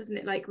chaos, doesn't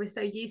it? Like, we're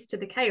so used to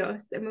the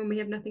chaos, and when we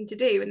have nothing to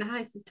do and the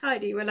house is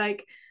tidy, we're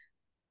like,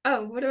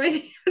 oh, what do I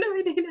do? What do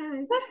I do now?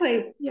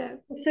 Exactly. Yeah.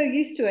 We're so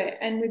used to it,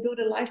 and we build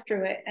a life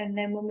through it. And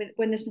then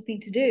when there's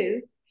nothing to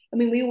do, I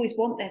mean, we always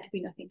want there to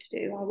be nothing to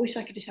do. I wish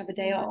I could just have a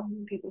day off,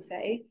 people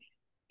say.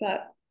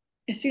 But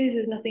as soon as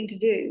there's nothing to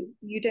do,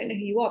 you don't know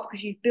who you are,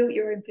 because you've built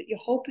your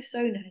whole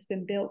persona has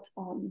been built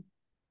on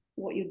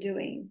what you're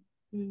doing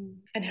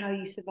and how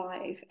you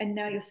survive. And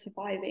now you're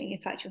surviving.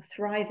 In fact, you're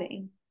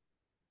thriving,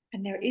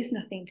 and there is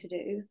nothing to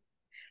do.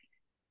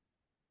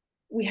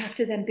 We have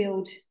to then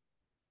build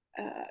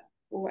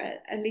or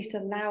at least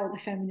allow the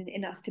feminine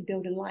in us to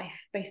build a life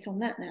based on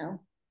that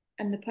now.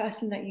 And the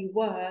person that you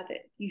were that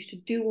used to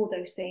do all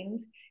those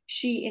things,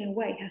 she in a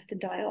way has to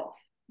die off.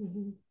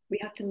 We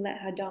have to let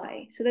her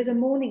die. So there's a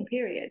mourning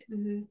period.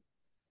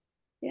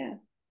 Yeah.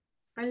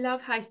 I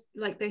love how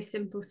like those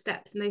simple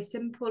steps and those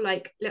simple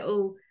like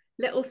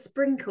little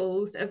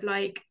sprinkles of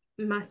like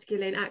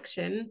masculine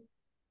action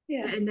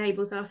that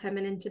enables our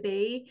feminine to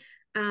be.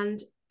 And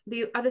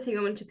the other thing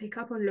I wanted to pick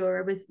up on,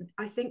 Laura, was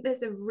I think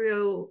there's a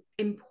real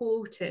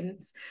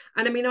importance,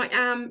 and I mean, I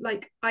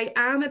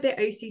am a bit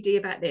OCD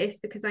about this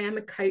because I am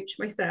a coach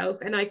myself,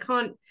 and I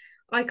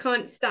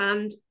can't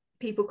stand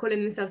people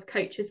calling themselves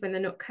coaches when they're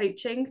not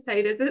coaching.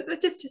 So there's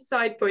just a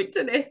side point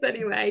to this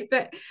anyway,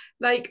 but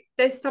like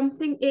there's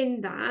something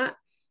in that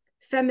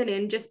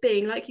feminine just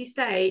being, like you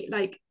say,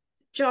 like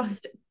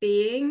just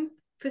being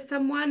for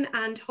someone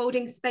and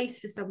holding space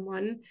for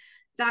someone,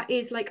 that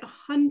is like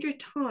 100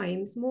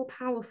 times more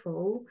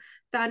powerful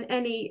than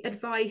any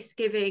advice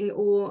giving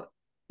or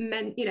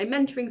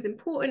mentoring is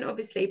important,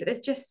 obviously, but there's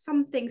just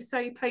something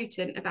so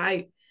potent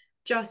about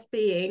just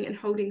being and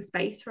holding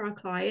space for our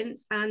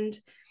clients. And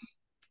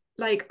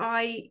like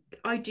I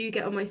do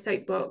get on my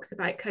soapbox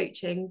about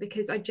coaching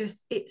because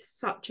it's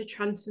such a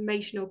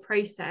transformational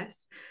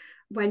process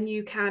when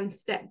you can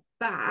step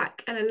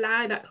back and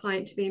allow that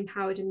client to be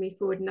empowered and move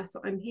forward. And that's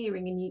what I'm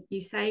hearing and you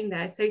saying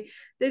there. So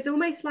there's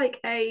almost like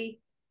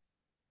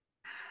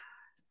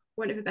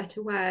want of a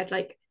better word,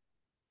 like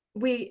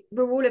we're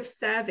all of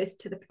service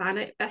to the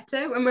planet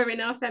better when we're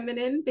in our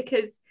feminine,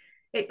 because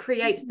it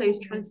creates those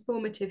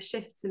transformative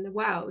shifts in the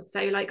world.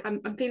 So like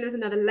I'm feeling there's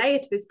another layer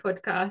to this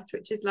podcast,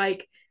 which is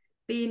like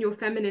be in your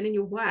feminine in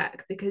your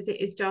work, because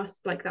it is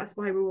just like, that's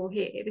why we're all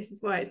here. This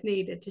is why it's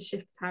needed to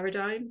shift the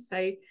paradigm.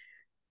 So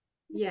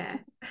yeah.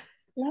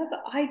 Love,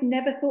 I'd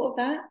never thought of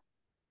that.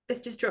 It's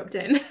just dropped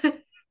in.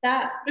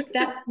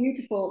 That's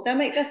beautiful. That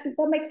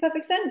makes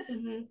perfect sense.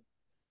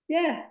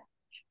 Yeah,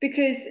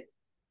 because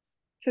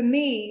for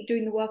me,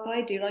 doing the work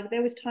I do, like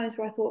there was times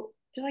where I thought,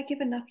 did I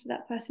give enough to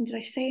that person? Did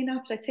I say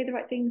enough? Did I say the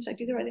right things? Did I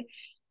do the right thing?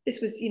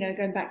 This was,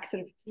 going back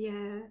sort of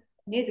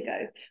years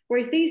ago.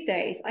 Whereas these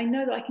days, I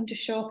know that I can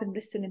just show up and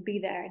listen and be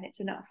there, and it's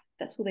enough.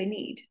 That's all they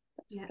need.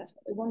 That's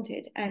what they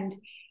wanted. And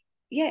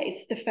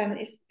it's the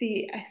feminine. It's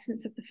the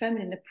essence of the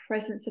feminine, the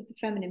presence of the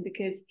feminine.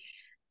 Because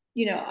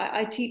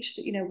I teach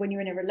that, when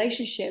you're in a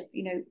relationship,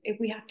 if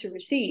we have to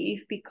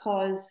receive,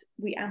 because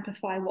we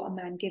amplify what a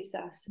man gives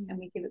us and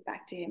we give it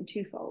back to him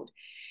twofold.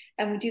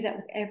 And we do that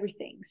with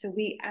everything. So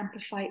we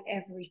amplify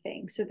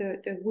everything. So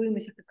the womb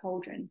is like a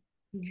cauldron.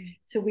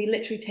 So we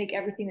literally take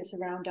everything that's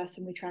around us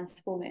and we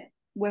transform it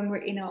when we're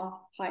in our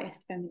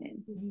highest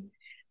feminine.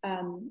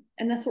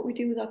 And that's what we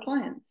do with our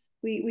clients.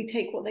 We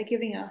take what they're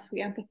giving us,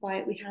 we amplify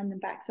it, we hand them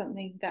back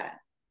something that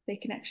they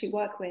can actually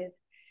work with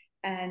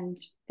and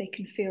they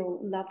can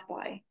feel loved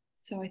by.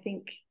 So I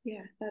think,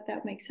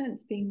 that makes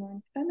sense. Being more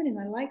feminine,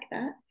 I like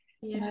that.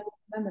 Yeah. And I will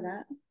remember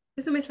that.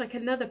 There's almost like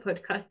another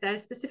podcast there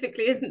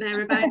specifically, isn't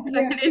there, about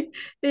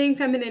being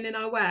feminine in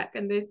our work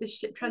and the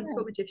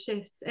transformative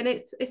shifts. And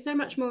it's so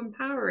much more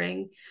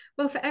empowering.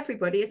 Well, for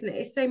everybody, isn't it?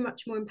 It's so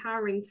much more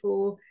empowering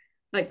for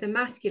like the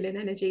masculine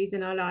energies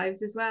in our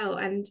lives as well,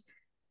 and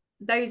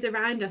those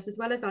around us as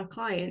well as our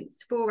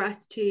clients, for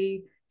us to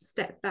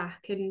step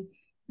back and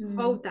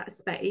hold that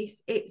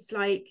space. It's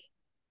like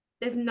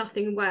there's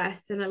nothing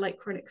worse than a like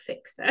chronic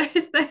fixer,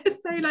 is there?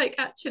 So like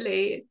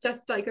actually it's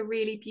just like a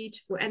really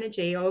beautiful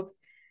energy of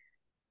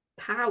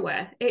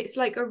power. It's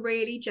like a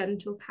really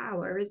gentle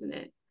power, isn't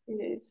it? It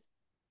is.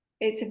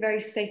 It's a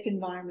very safe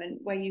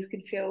environment where you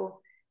can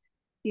feel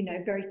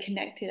very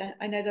connected.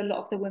 I know that a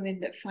lot of the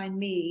women that find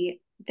me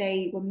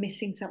they were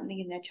missing something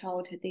in their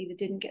childhood. They either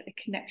didn't get the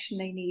connection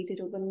they needed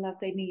or the love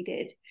they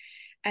needed.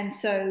 And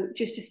so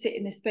just to sit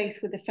in a space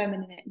with a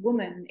feminine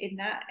woman in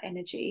that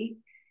energy,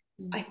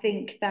 I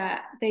think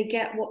that they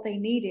get what they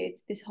needed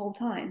this whole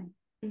time.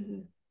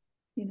 You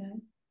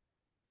know?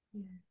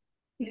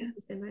 Yeah.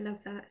 I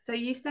love that. So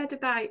you said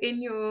about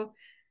in your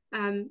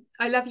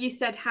I love you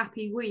said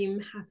happy womb,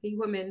 happy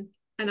woman.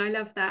 And I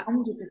love that.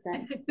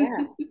 100%. Yeah.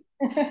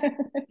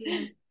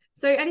 Yeah.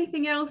 So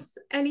anything else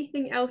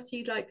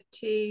you'd like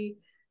to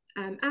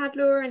add,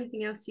 Laura?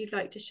 Anything else you'd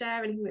like to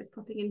share? Anything that's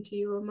popping into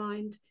your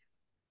mind?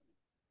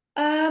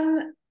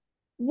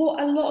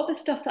 What a lot of the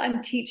stuff that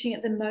I'm teaching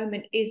at the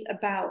moment is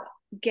about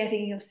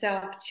getting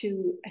yourself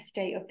to a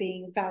state of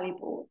being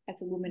valuable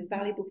as a woman,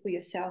 valuable for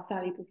yourself,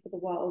 valuable for the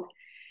world.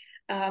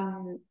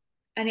 And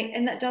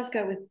that does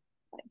go with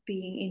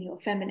being in your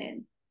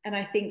feminine. And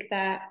I think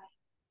that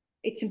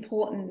it's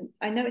important.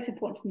 I know it's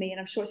important for me, and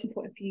I'm sure it's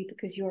important for you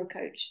because you're a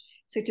coach.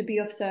 So to be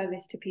of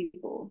service to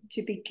people,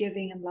 to be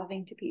giving and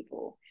loving to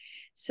people.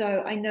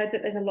 So I know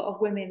that there's a lot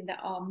of women that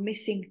are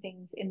missing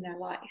things in their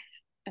life.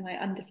 And I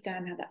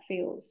understand how that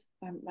feels.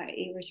 My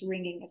ear is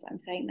ringing as I'm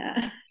saying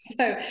that.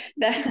 So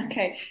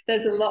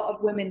there's a lot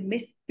of women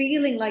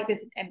feeling like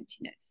there's an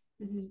emptiness,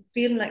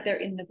 feeling like they're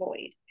in the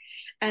void,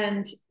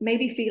 and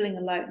maybe feeling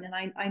alone.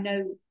 And I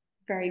know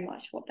very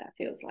much what that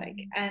feels like.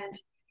 And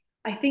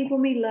I think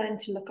when we learn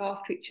to look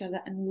after each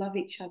other and love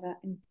each other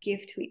and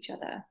give to each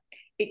other,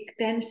 it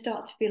then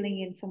starts filling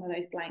in some of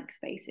those blank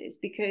spaces,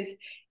 because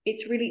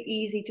it's really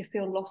easy to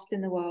feel lost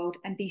in the world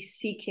and be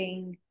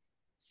seeking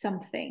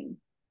something.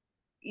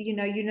 You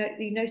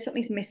know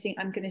something's missing.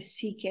 I'm going to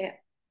seek it.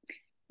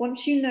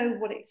 Once you know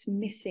what it's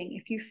missing,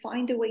 if you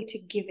find a way to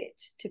give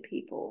it to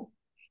people,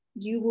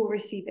 you will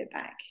receive it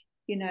back.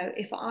 You know,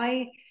 if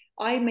I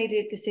made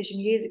a decision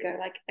years ago,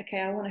 like, okay,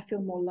 I want to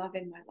feel more love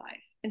in my life.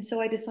 And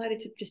so I decided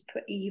to just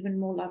put even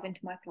more love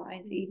into my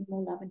clients, even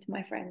more love into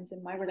my friends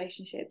and my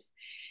relationships.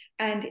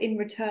 And in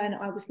return,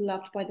 I was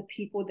loved by the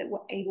people that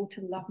were able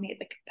to love me at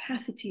the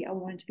capacity I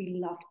wanted to be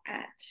loved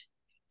at.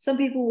 Some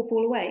people will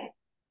fall away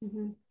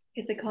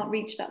because they can't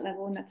reach that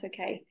level, and that's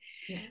okay.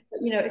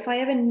 But, you know, if I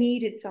ever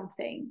needed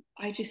something,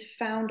 I just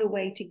found a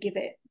way to give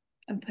it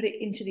and put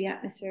it into the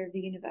atmosphere of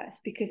the universe,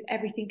 because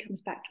everything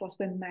comes back to us.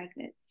 We're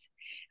magnets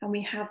and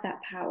we have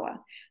that power.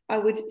 I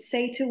would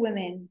say to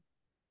women,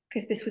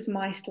 because this was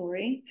my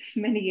story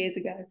many years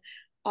ago,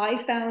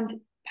 I found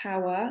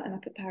power, and I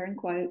put power in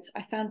quotes,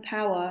 I found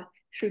power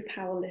through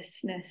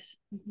powerlessness.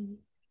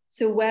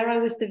 So where I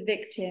was the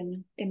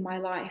victim in my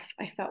life,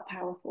 I felt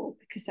powerful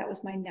because that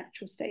was my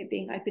natural state of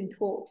being. I've been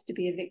taught to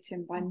be a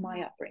victim by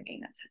my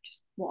upbringing. That's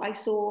just what I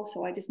saw,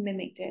 so I just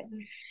mimicked it.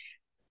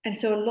 And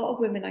so a lot of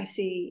women I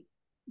see,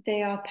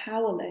 they are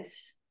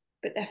powerless,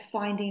 but they're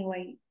finding a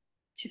way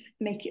to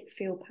make it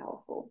feel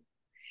powerful.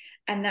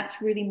 And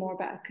that's really more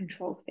about a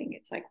control thing.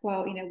 It's like,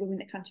 well, you know, women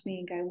that come to me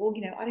and go, well,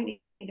 you know, I don't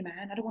need a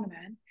man. I don't want a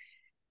man.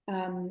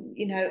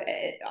 You know,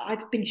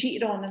 I've been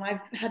cheated on and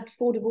I've had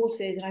 4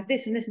 divorces and I've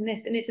this and this and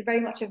this. And it's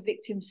very much a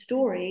victim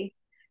story.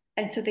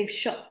 And so they've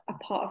shut a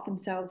part of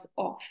themselves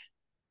off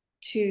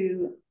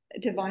to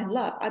divine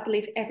love. I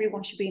believe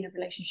everyone should be in a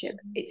relationship.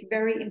 It's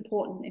very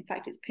important. In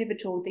fact, it's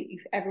pivotal that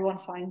every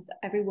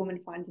woman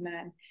finds a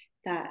man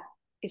that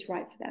is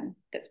right for them,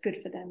 that's good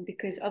for them,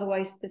 because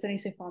otherwise there's only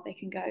so far they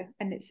can go.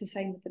 And it's the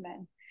same with the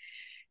men.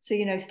 So,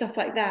 you know, stuff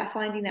like that,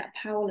 finding that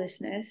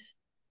powerlessness,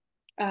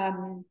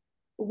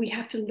 we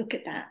have to look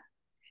at that.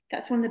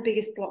 That's one of the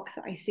biggest blocks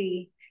that I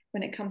see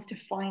when it comes to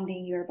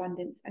finding your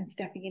abundance and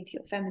stepping into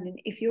your feminine.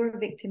 If you're a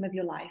victim of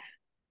your life,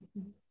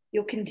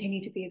 you'll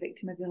continue to be a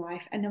victim of your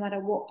life. And no matter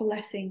what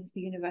blessings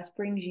the universe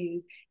brings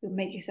you, you'll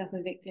make yourself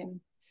a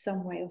victim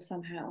some way or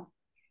somehow.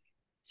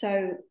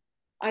 So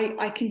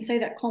I can say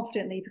that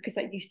confidently because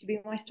that used to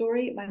be my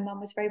story. My mum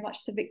was very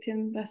much the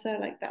victim, bless her,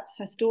 like that's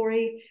her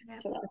story.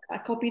 So I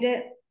copied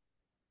it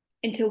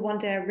until one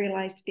day I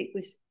realized it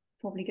was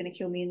probably going to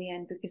kill me in the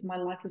end, because my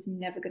life was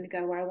never going to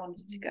go where I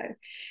wanted it to go.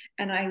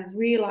 And I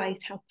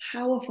realized how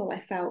powerful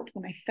I felt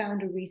when I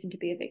found a reason to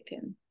be a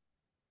victim.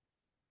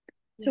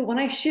 So when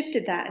I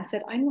shifted that and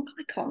said, I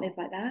can't live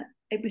like that,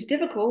 it was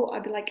difficult.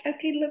 I'd be like,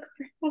 okay, look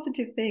for a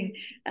positive thing.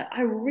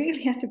 I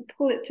really had to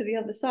pull it to the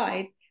other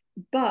side.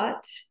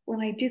 But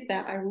when I did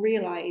that, I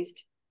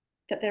realized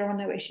that there are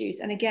no issues.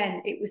 And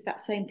again, it was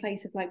that same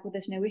place of like, well,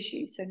 there's no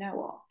issues. So now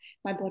what?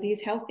 My body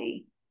is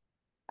healthy.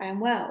 I am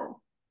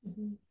well.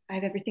 I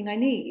have everything I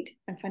need.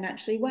 I'm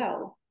financially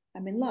well.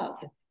 I'm in love.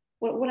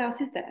 What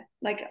else is there?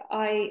 Like,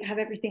 I have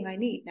everything I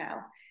need now.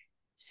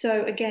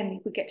 So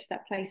again, we get to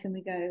that place and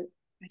we go,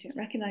 I don't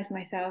recognize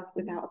myself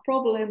without a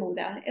problem or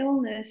without an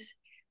illness.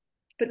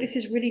 But this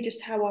is really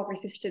just how our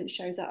resistance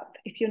shows up.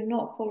 If you're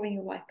not following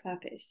your life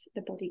purpose,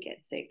 the body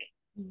gets sick.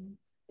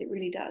 It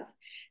really does.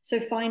 So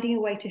finding a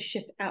way to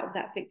shift out of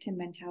that victim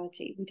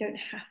mentality. We don't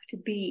have to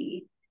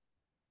be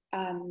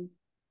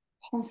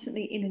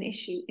constantly in an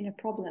issue, in a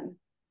problem.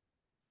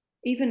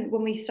 Even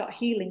when we start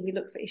healing, we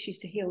look for issues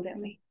to heal,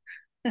 don't we?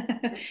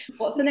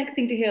 What's the next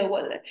thing to heal?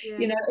 What, Yeah.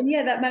 you know, and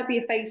yeah, that might be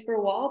a phase for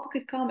a while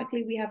because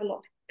karmically we have a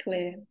lot to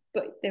clear,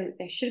 but there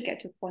should get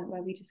to a point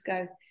where we just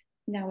go,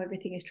 now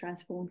everything is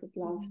transformed with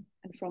love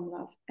and from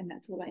love, and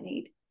that's all I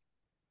need.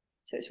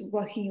 So it's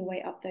working your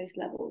way up those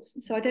levels.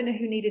 So I don't know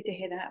who needed to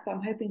hear that, but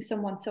I'm hoping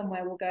someone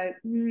somewhere will go,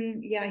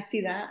 yeah, I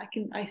see that.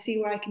 I see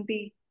where I can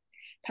be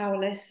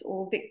powerless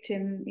or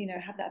victim, you know,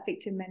 have that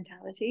victim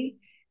mentality.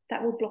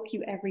 That will block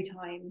you every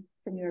time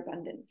from your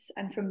abundance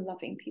and from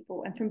loving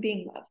people and from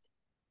being loved.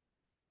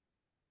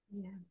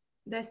 Yeah.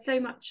 There's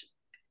so much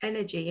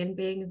energy in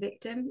being a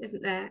victim,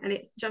 isn't there? And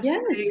it's just Yeah,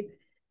 so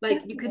like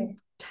definitely. you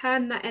can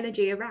turn that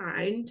energy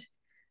around.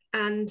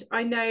 And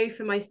I know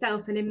for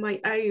myself and in my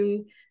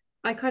own,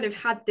 I kind of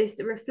had this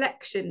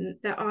reflection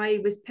that I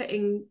was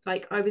putting,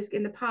 like I was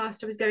in the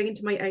past, I was going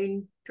into my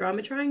own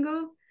drama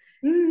triangle.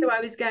 So I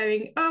was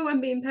going, oh,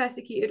 I'm being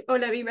persecuted. Oh,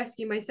 let me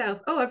rescue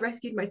myself. Oh, I've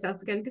rescued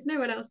myself again because no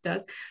one else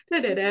does.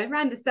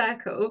 Around the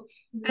circle.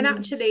 And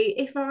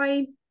actually,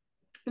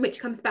 which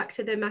comes back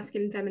to the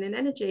masculine feminine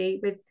energy,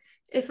 with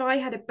if I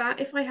had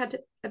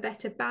a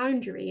better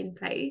boundary in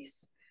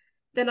place,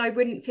 then I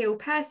wouldn't feel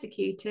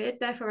persecuted.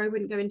 Therefore, I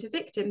wouldn't go into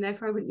victim.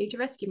 Therefore, I wouldn't need to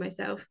rescue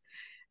myself.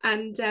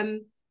 And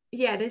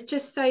yeah, there's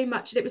just so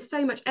much. It was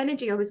so much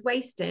energy I was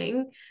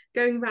wasting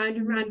going round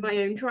and round my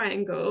own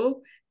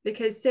triangle,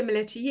 because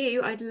similar to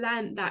you, I'd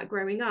learned that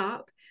growing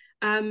up.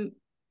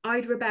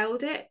 I'd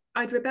rebelled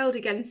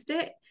against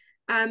it.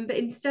 But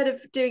instead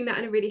of doing that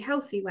in a really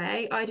healthy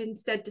way, I'd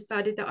instead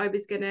decided that I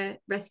was going to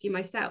rescue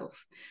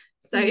myself.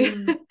 So,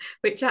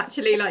 which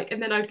actually, like,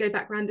 and then I'd go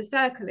back around the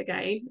circle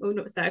again, or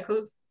not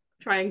circles,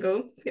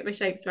 triangle, get my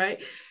shapes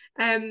right.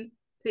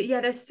 But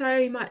yeah, there's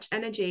so much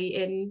energy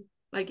in,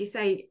 like you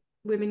say,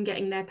 women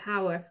getting their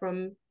power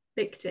from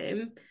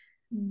victim.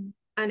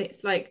 And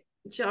it's like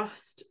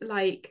just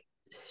like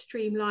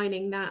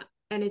streamlining that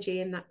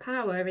energy and that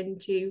power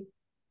into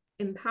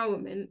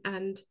empowerment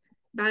and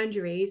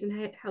boundaries,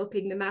 and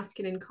helping the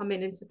masculine come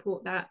in and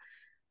support that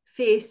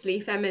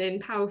fiercely feminine,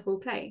 powerful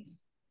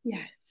place.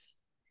 Yes.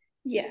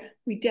 Yeah,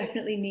 we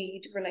definitely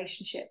need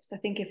relationships. I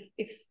think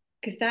if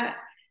because that,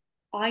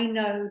 I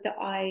know that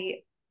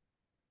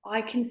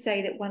I can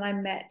say that when I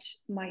met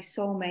my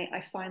soulmate,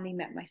 I finally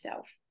met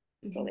myself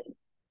fully,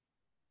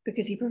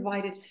 because he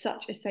provided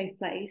such a safe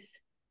place.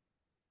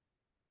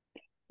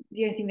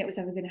 The only thing that was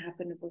ever going to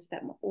happen was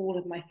that all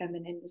of my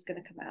feminine was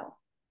going to come out,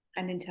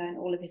 and in turn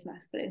all of his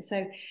masculine.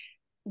 So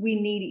we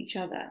need each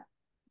other.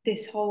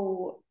 This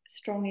whole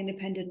strong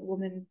independent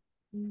woman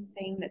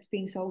thing that's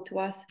being sold to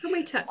us. Can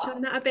we touch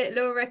on that a bit,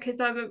 Laura? Because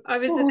I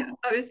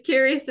was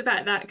curious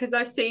about that, because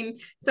I've seen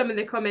some of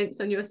the comments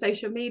on your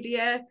social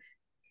media.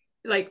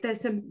 Like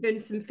there's been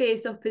some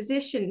fierce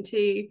opposition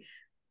to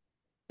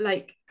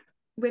like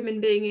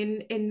women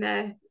being in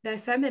their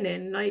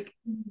feminine. Like,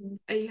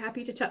 are you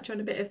happy to touch on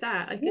a bit of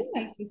that? I could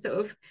see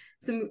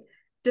some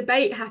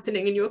debate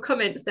happening in your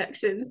comment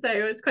section, so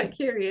I was quite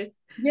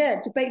curious. Yeah,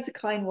 debate's a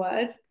kind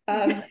word.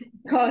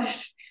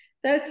 Gosh,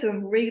 there's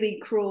some really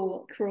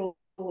cruel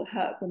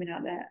hurt women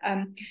out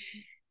there.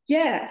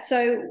 Yeah,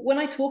 so when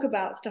I talk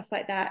about stuff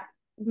like that,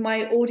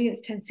 my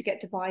audience tends to get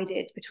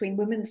divided between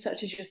women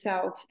such as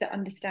yourself that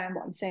understand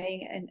what I'm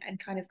saying and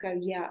kind of go,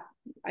 yeah,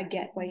 I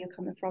get where you're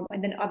coming from,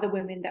 and then other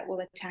women that will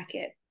attack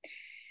it.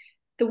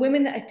 The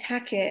women that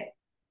attack it,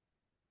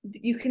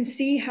 you can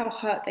see how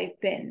hurt they've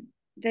been.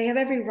 They have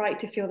every right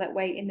to feel that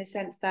way, in the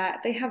sense that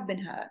they have been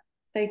hurt.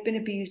 They've been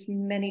abused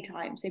many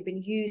times. They've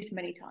been used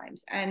many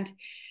times, and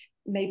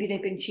maybe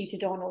they've been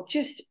cheated on, or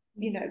just,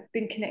 you know,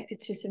 been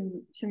connected to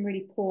some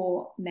really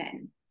poor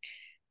men.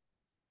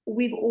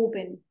 We've all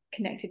been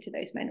connected to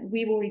those men.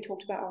 We've already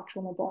talked about our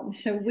trauma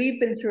bonds, so we've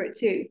been through it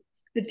too.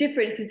 The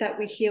difference is that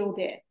we healed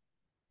it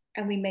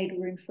and we made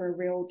room for a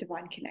real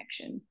divine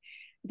connection.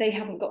 They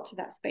haven't got to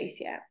that space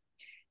yet.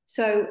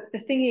 So the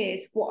thing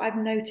is, what I've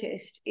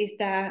noticed is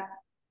that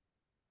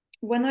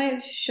when I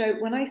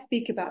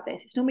speak about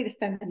this, it's normally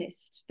the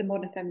feminists, the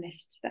modern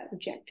feminists, that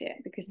reject it,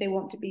 because they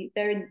want to be,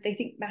 they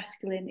think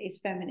masculine is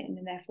feminine,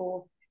 and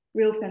therefore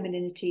real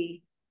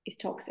femininity is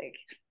toxic.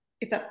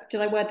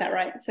 Did I word that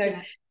right? So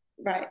yeah.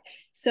 Right.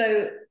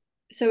 So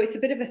it's a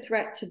bit of a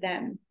threat to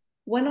them.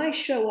 When I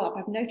show up,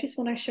 I've noticed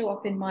when I show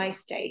up in my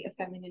state of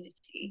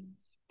femininity,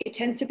 it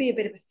tends to be a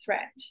bit of a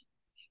threat,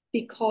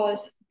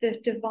 because the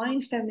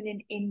divine feminine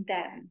in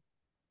them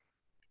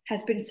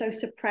has been so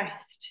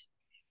suppressed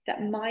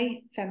that my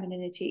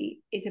femininity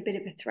is a bit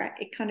of a threat.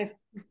 It kind of,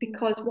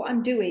 because what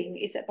I'm doing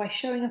is that by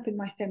showing up in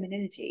my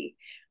femininity,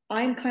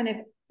 I'm kind of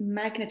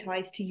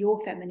magnetized to your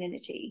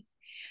femininity.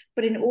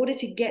 But in order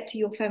to get to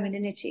your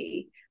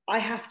femininity, I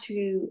have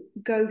to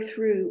go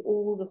through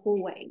all the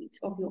hallways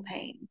of your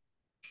pain.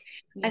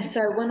 Yeah. And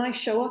so when I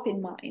show up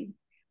in mine,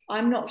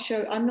 I'm not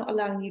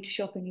allowing you to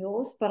show up in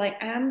yours, but I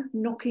am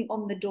knocking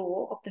on the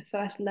door of the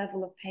first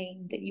level of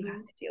pain that you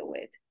have to deal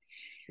with.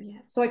 Yeah.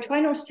 So I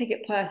try not to take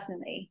it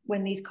personally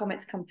when these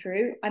comments come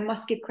through. I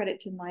must give credit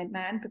to my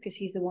man, because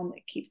he's the one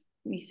that keeps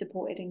me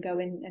supported and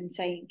going and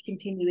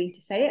continuing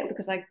to say it,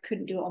 because I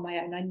couldn't do it on my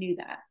own. I knew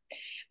that.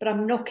 But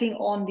I'm knocking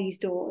on these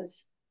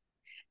doors.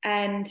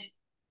 And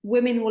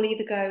women will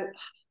either go,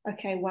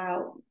 okay,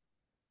 wow,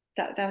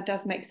 that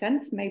does make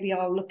sense, maybe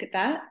I'll look at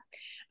that.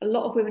 A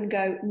lot of women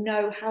go,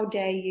 no, how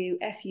dare you,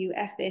 F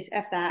this,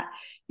 F that,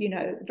 you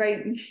know,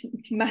 very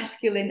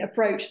masculine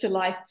approach to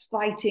life,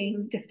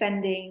 fighting,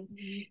 defending.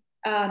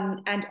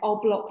 And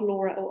I'll block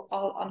Laura, or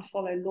I'll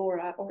unfollow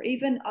Laura, or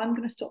even I'm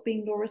going to stop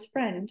being Laura's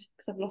friend,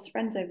 because I've lost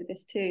friends over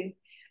this too,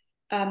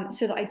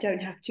 so that I don't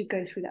have to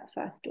go through that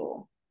first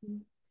door.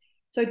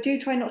 So do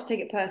try not to take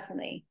it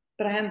personally,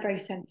 but I am a very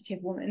sensitive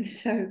woman.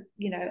 So,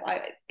 you know,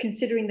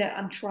 considering that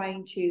I'm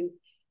trying to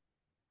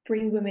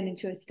bring women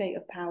into a state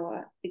of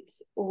power,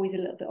 it's always a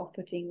little bit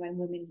off-putting when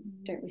women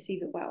don't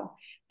receive it well.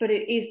 But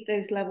it is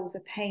those levels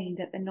of pain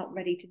that they're not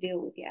ready to deal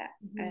with yet.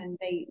 And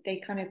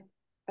they kind of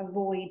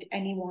avoid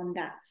anyone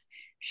that's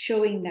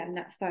showing them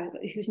that phone,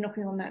 who's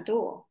knocking on that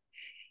door.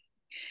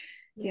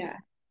 Yeah.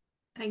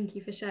 Thank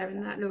you for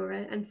sharing that,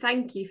 Laura, and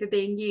thank you for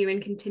being you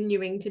and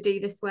continuing to do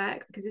this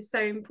work, because it's so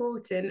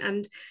important.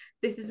 And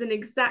this is an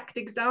exact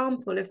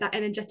example of that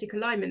energetic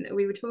alignment that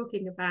we were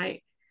talking about.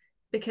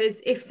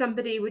 Because if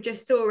somebody would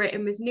just saw it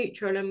and was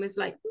neutral and was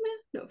like,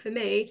 not for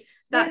me,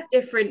 that's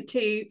different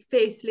to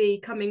fiercely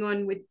coming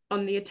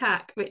on the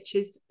attack, which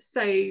is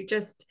so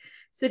just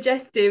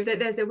suggestive that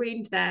there's a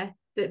wound there,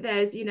 that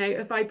there's, you know,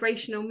 a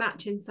vibrational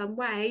match in some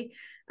way.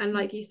 And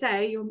like you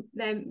say,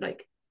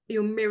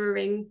 you're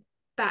mirroring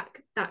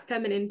back that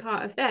feminine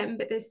part of them,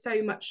 but there's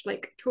so much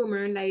like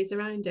trauma and layers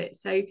around it.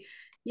 So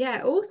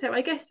yeah, also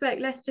I guess, like,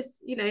 let's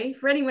just, you know,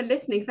 for anyone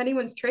listening, if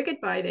anyone's triggered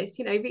by this,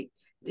 you know,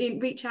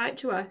 reach out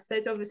to us.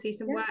 There's obviously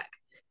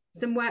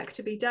some work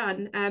to be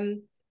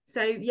done.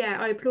 So yeah,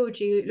 I applaud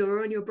you,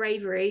 Laura, on your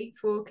bravery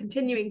for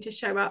continuing to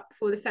show up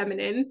for the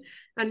feminine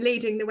and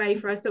leading the way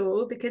for us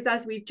all, because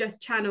as we've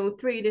just channeled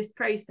through this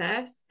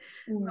process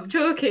of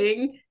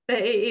talking,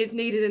 that it is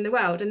needed in the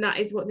world, and that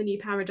is what the new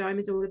paradigm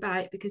is all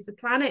about, because the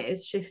planet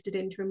is shifted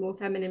into a more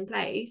feminine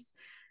place,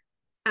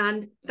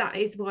 and that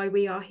is why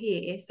we are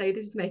here. So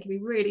this is making me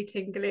really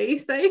tingly,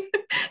 so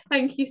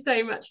thank you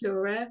so much,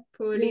 Laura,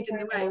 for leading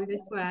the way with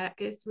this work.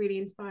 It's really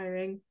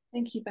inspiring.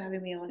 Thank you for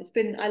having me on.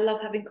 I love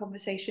having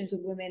conversations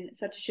with women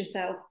such as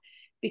yourself,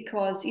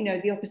 because, you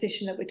know, the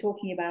opposition that we're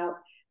talking about,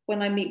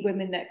 when I meet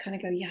women that kind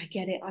of go, yeah, I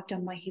get it, I've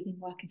done my healing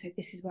work, and so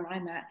this is where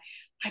I'm at,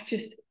 I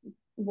just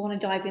want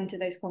to dive into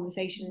those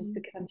conversations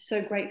because I'm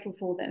so grateful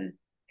for them.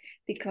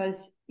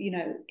 Because, you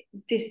know,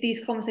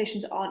 these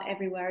conversations aren't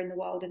everywhere in the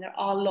world, and there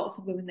are lots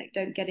of women that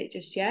don't get it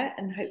just yet,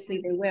 and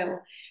hopefully they will.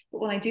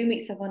 But when I do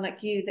meet someone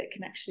like you that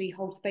can actually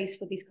hold space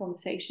for these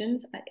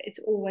conversations, it's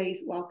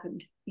always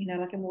welcomed. You know,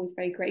 like, I'm always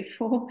very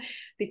grateful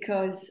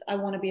because I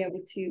want to be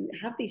able to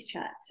have these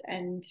chats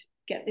and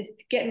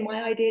get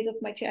my ideas off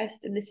my chest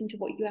and listen to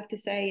what you have to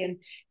say and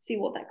see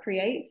what that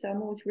creates. So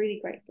I'm always really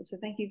grateful. So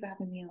thank you for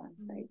having me on.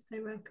 So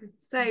welcome.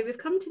 So we've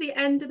come to the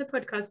end of the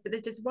podcast, but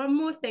there's just one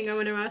more thing I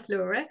want to ask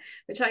Laura,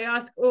 which I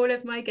ask all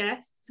of my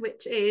guests,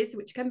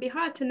 which can be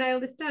hard to nail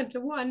this down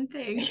to one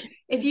thing.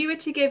 If you were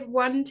to give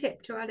one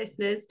tip to our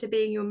listeners to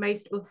being your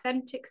most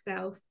authentic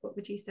self, what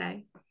would you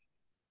say?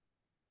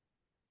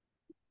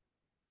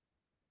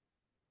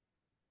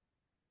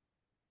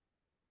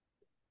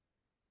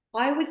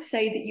 I would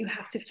say that you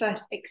have to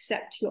first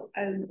accept your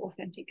own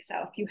authentic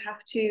self. You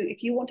have to,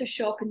 if you want to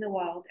show up in the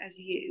world as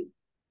you,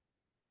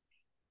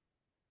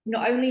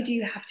 not only do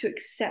you have to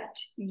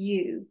accept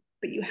you,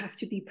 but you have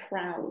to be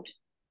proud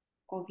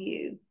of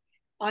you.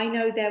 I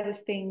know there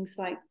was things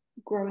like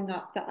growing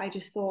up that I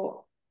just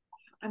thought,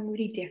 I'm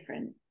really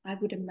different. I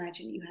would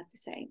imagine you had the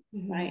same,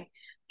 right?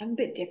 I'm a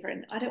bit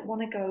different. I don't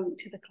want to go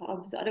to the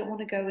clubs. I don't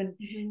want to go and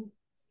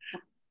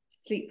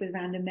sleep with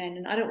random men,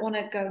 and I don't want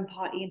to go and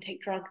party and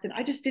take drugs, and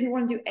I just didn't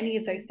want to do any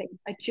of those things.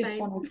 I just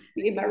wanted to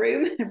be in my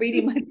room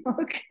reading my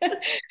book.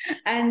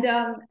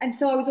 And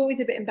so I was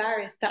always a bit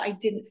embarrassed that I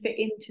didn't fit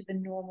into the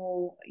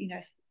normal, you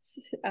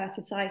know,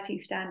 society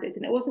standards.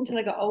 And it wasn't until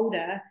I got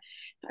older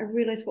I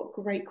realized what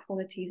great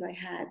qualities I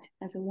had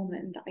as a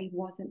woman, that I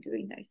wasn't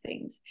doing those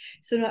things.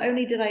 So not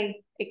only did I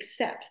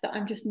accept that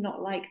I'm just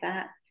not like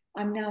that,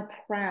 I'm now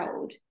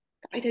proud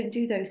I don't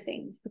do those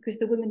things, because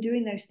the women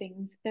doing those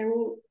things, they're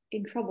all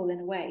in trouble in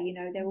a way, you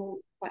know, they're all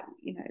quite,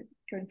 you know,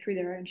 going through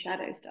their own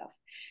shadow stuff,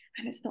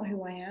 and it's not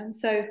who I am.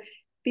 So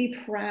be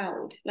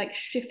proud, like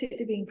shift it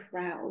to being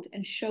proud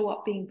and show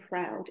up being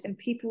proud, and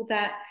people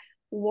that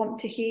want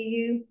to hear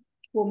you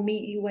will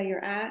meet you where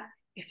you're at.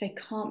 If they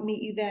can't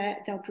meet you there,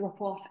 they'll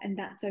drop off, and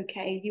that's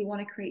okay. You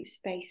want to create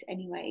space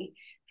anyway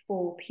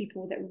for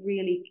people that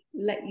really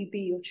let you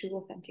be your true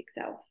authentic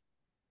self.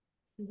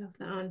 I love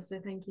that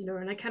answer. Thank you, Laura.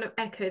 And I cannot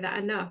echo that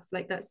enough.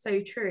 Like, that's so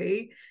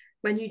true.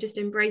 When you just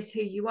embrace who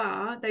you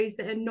are, those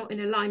that are not in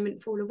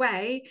alignment fall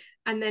away.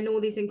 And then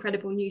all these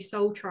incredible new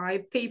soul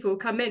tribe people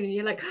come in and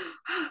you're like,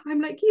 oh,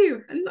 I'm like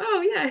you. And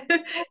oh, yeah.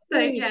 So,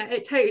 yeah,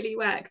 it totally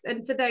works.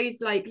 And for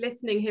those like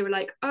listening who are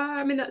like, oh,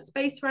 I'm in that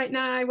space right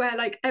now where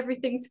like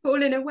everything's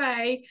falling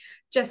away,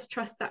 just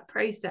trust that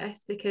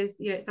process, because,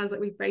 you know, it sounds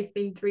like we've both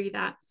been through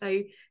that.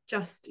 So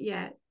just,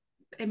 yeah,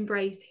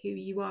 embrace who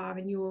you are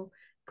and your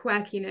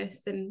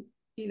quirkiness, and,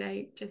 you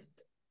know,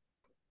 just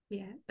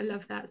Yeah, I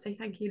love that. So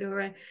thank you,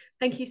 Laura.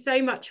 Thank you so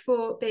much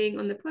for being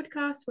on the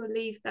podcast. We'll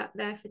leave that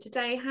there for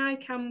today. How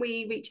can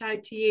we reach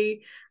out to you?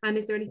 And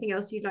is there anything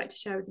else you'd like to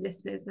share with the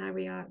listeners now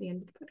we are at the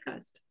end of the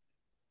podcast?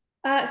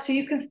 So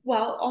you can,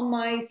 well, on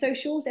my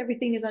socials,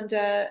 everything is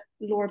under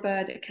Laura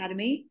Bird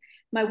Academy.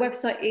 My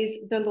website is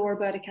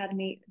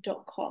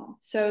thelaurabirdacademy.com.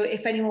 So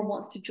if anyone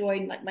wants to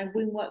join like my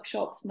womb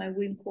workshops, my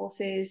womb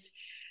courses,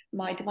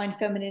 my Divine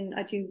Feminine,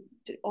 I do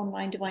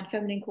online Divine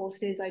Feminine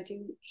courses. I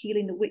do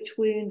Healing the Witch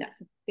Wound.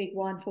 That's a big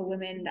one for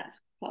women. That's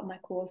part of my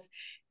course.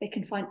 They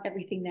can find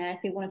everything there. If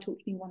they want to talk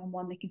to me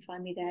one-on-one, they can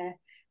find me there.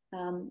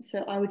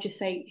 So I would just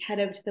say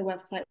head over to the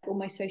website. All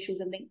my socials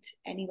are linked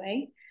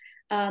anyway.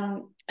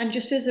 And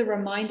just as a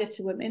reminder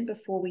to women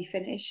before we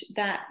finish,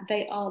 that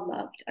they are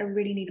loved. I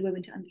really need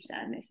women to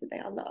understand this, that they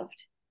are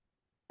loved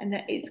and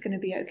that it's going to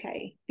be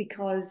okay,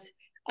 because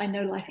I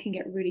know life can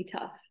get really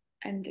tough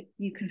and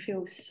you can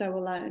feel so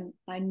alone.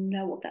 I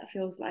know what that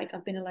feels like.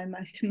 I've been alone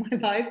most of my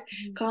life.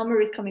 Karma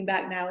is coming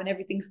back now and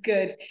everything's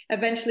good.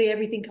 Eventually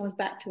everything comes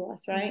back to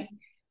us, right?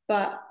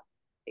 But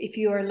if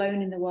you're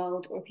alone in the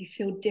world, or if you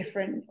feel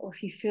different, or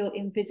if you feel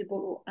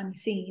invisible or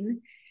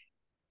unseen,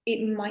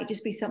 it might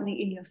just be something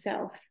in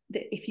yourself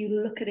that if you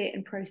look at it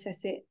and process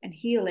it and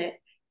heal it,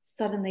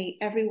 suddenly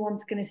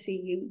everyone's going to see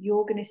you,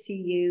 you're going to see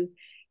you,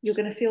 you're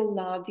going to feel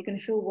loved, you're going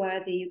to feel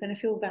worthy, you're going to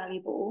feel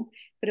valuable.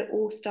 But it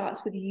all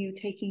starts with you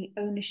taking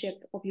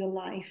ownership of your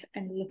life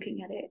and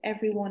looking at it.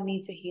 Everyone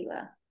needs a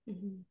healer.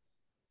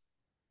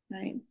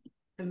 Right.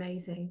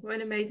 Amazing. What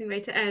an amazing way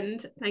to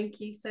end. Thank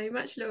you so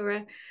much,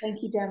 Laura.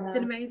 Thank you, Gemma. It's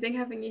been amazing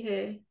having you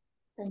here.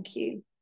 Thank you.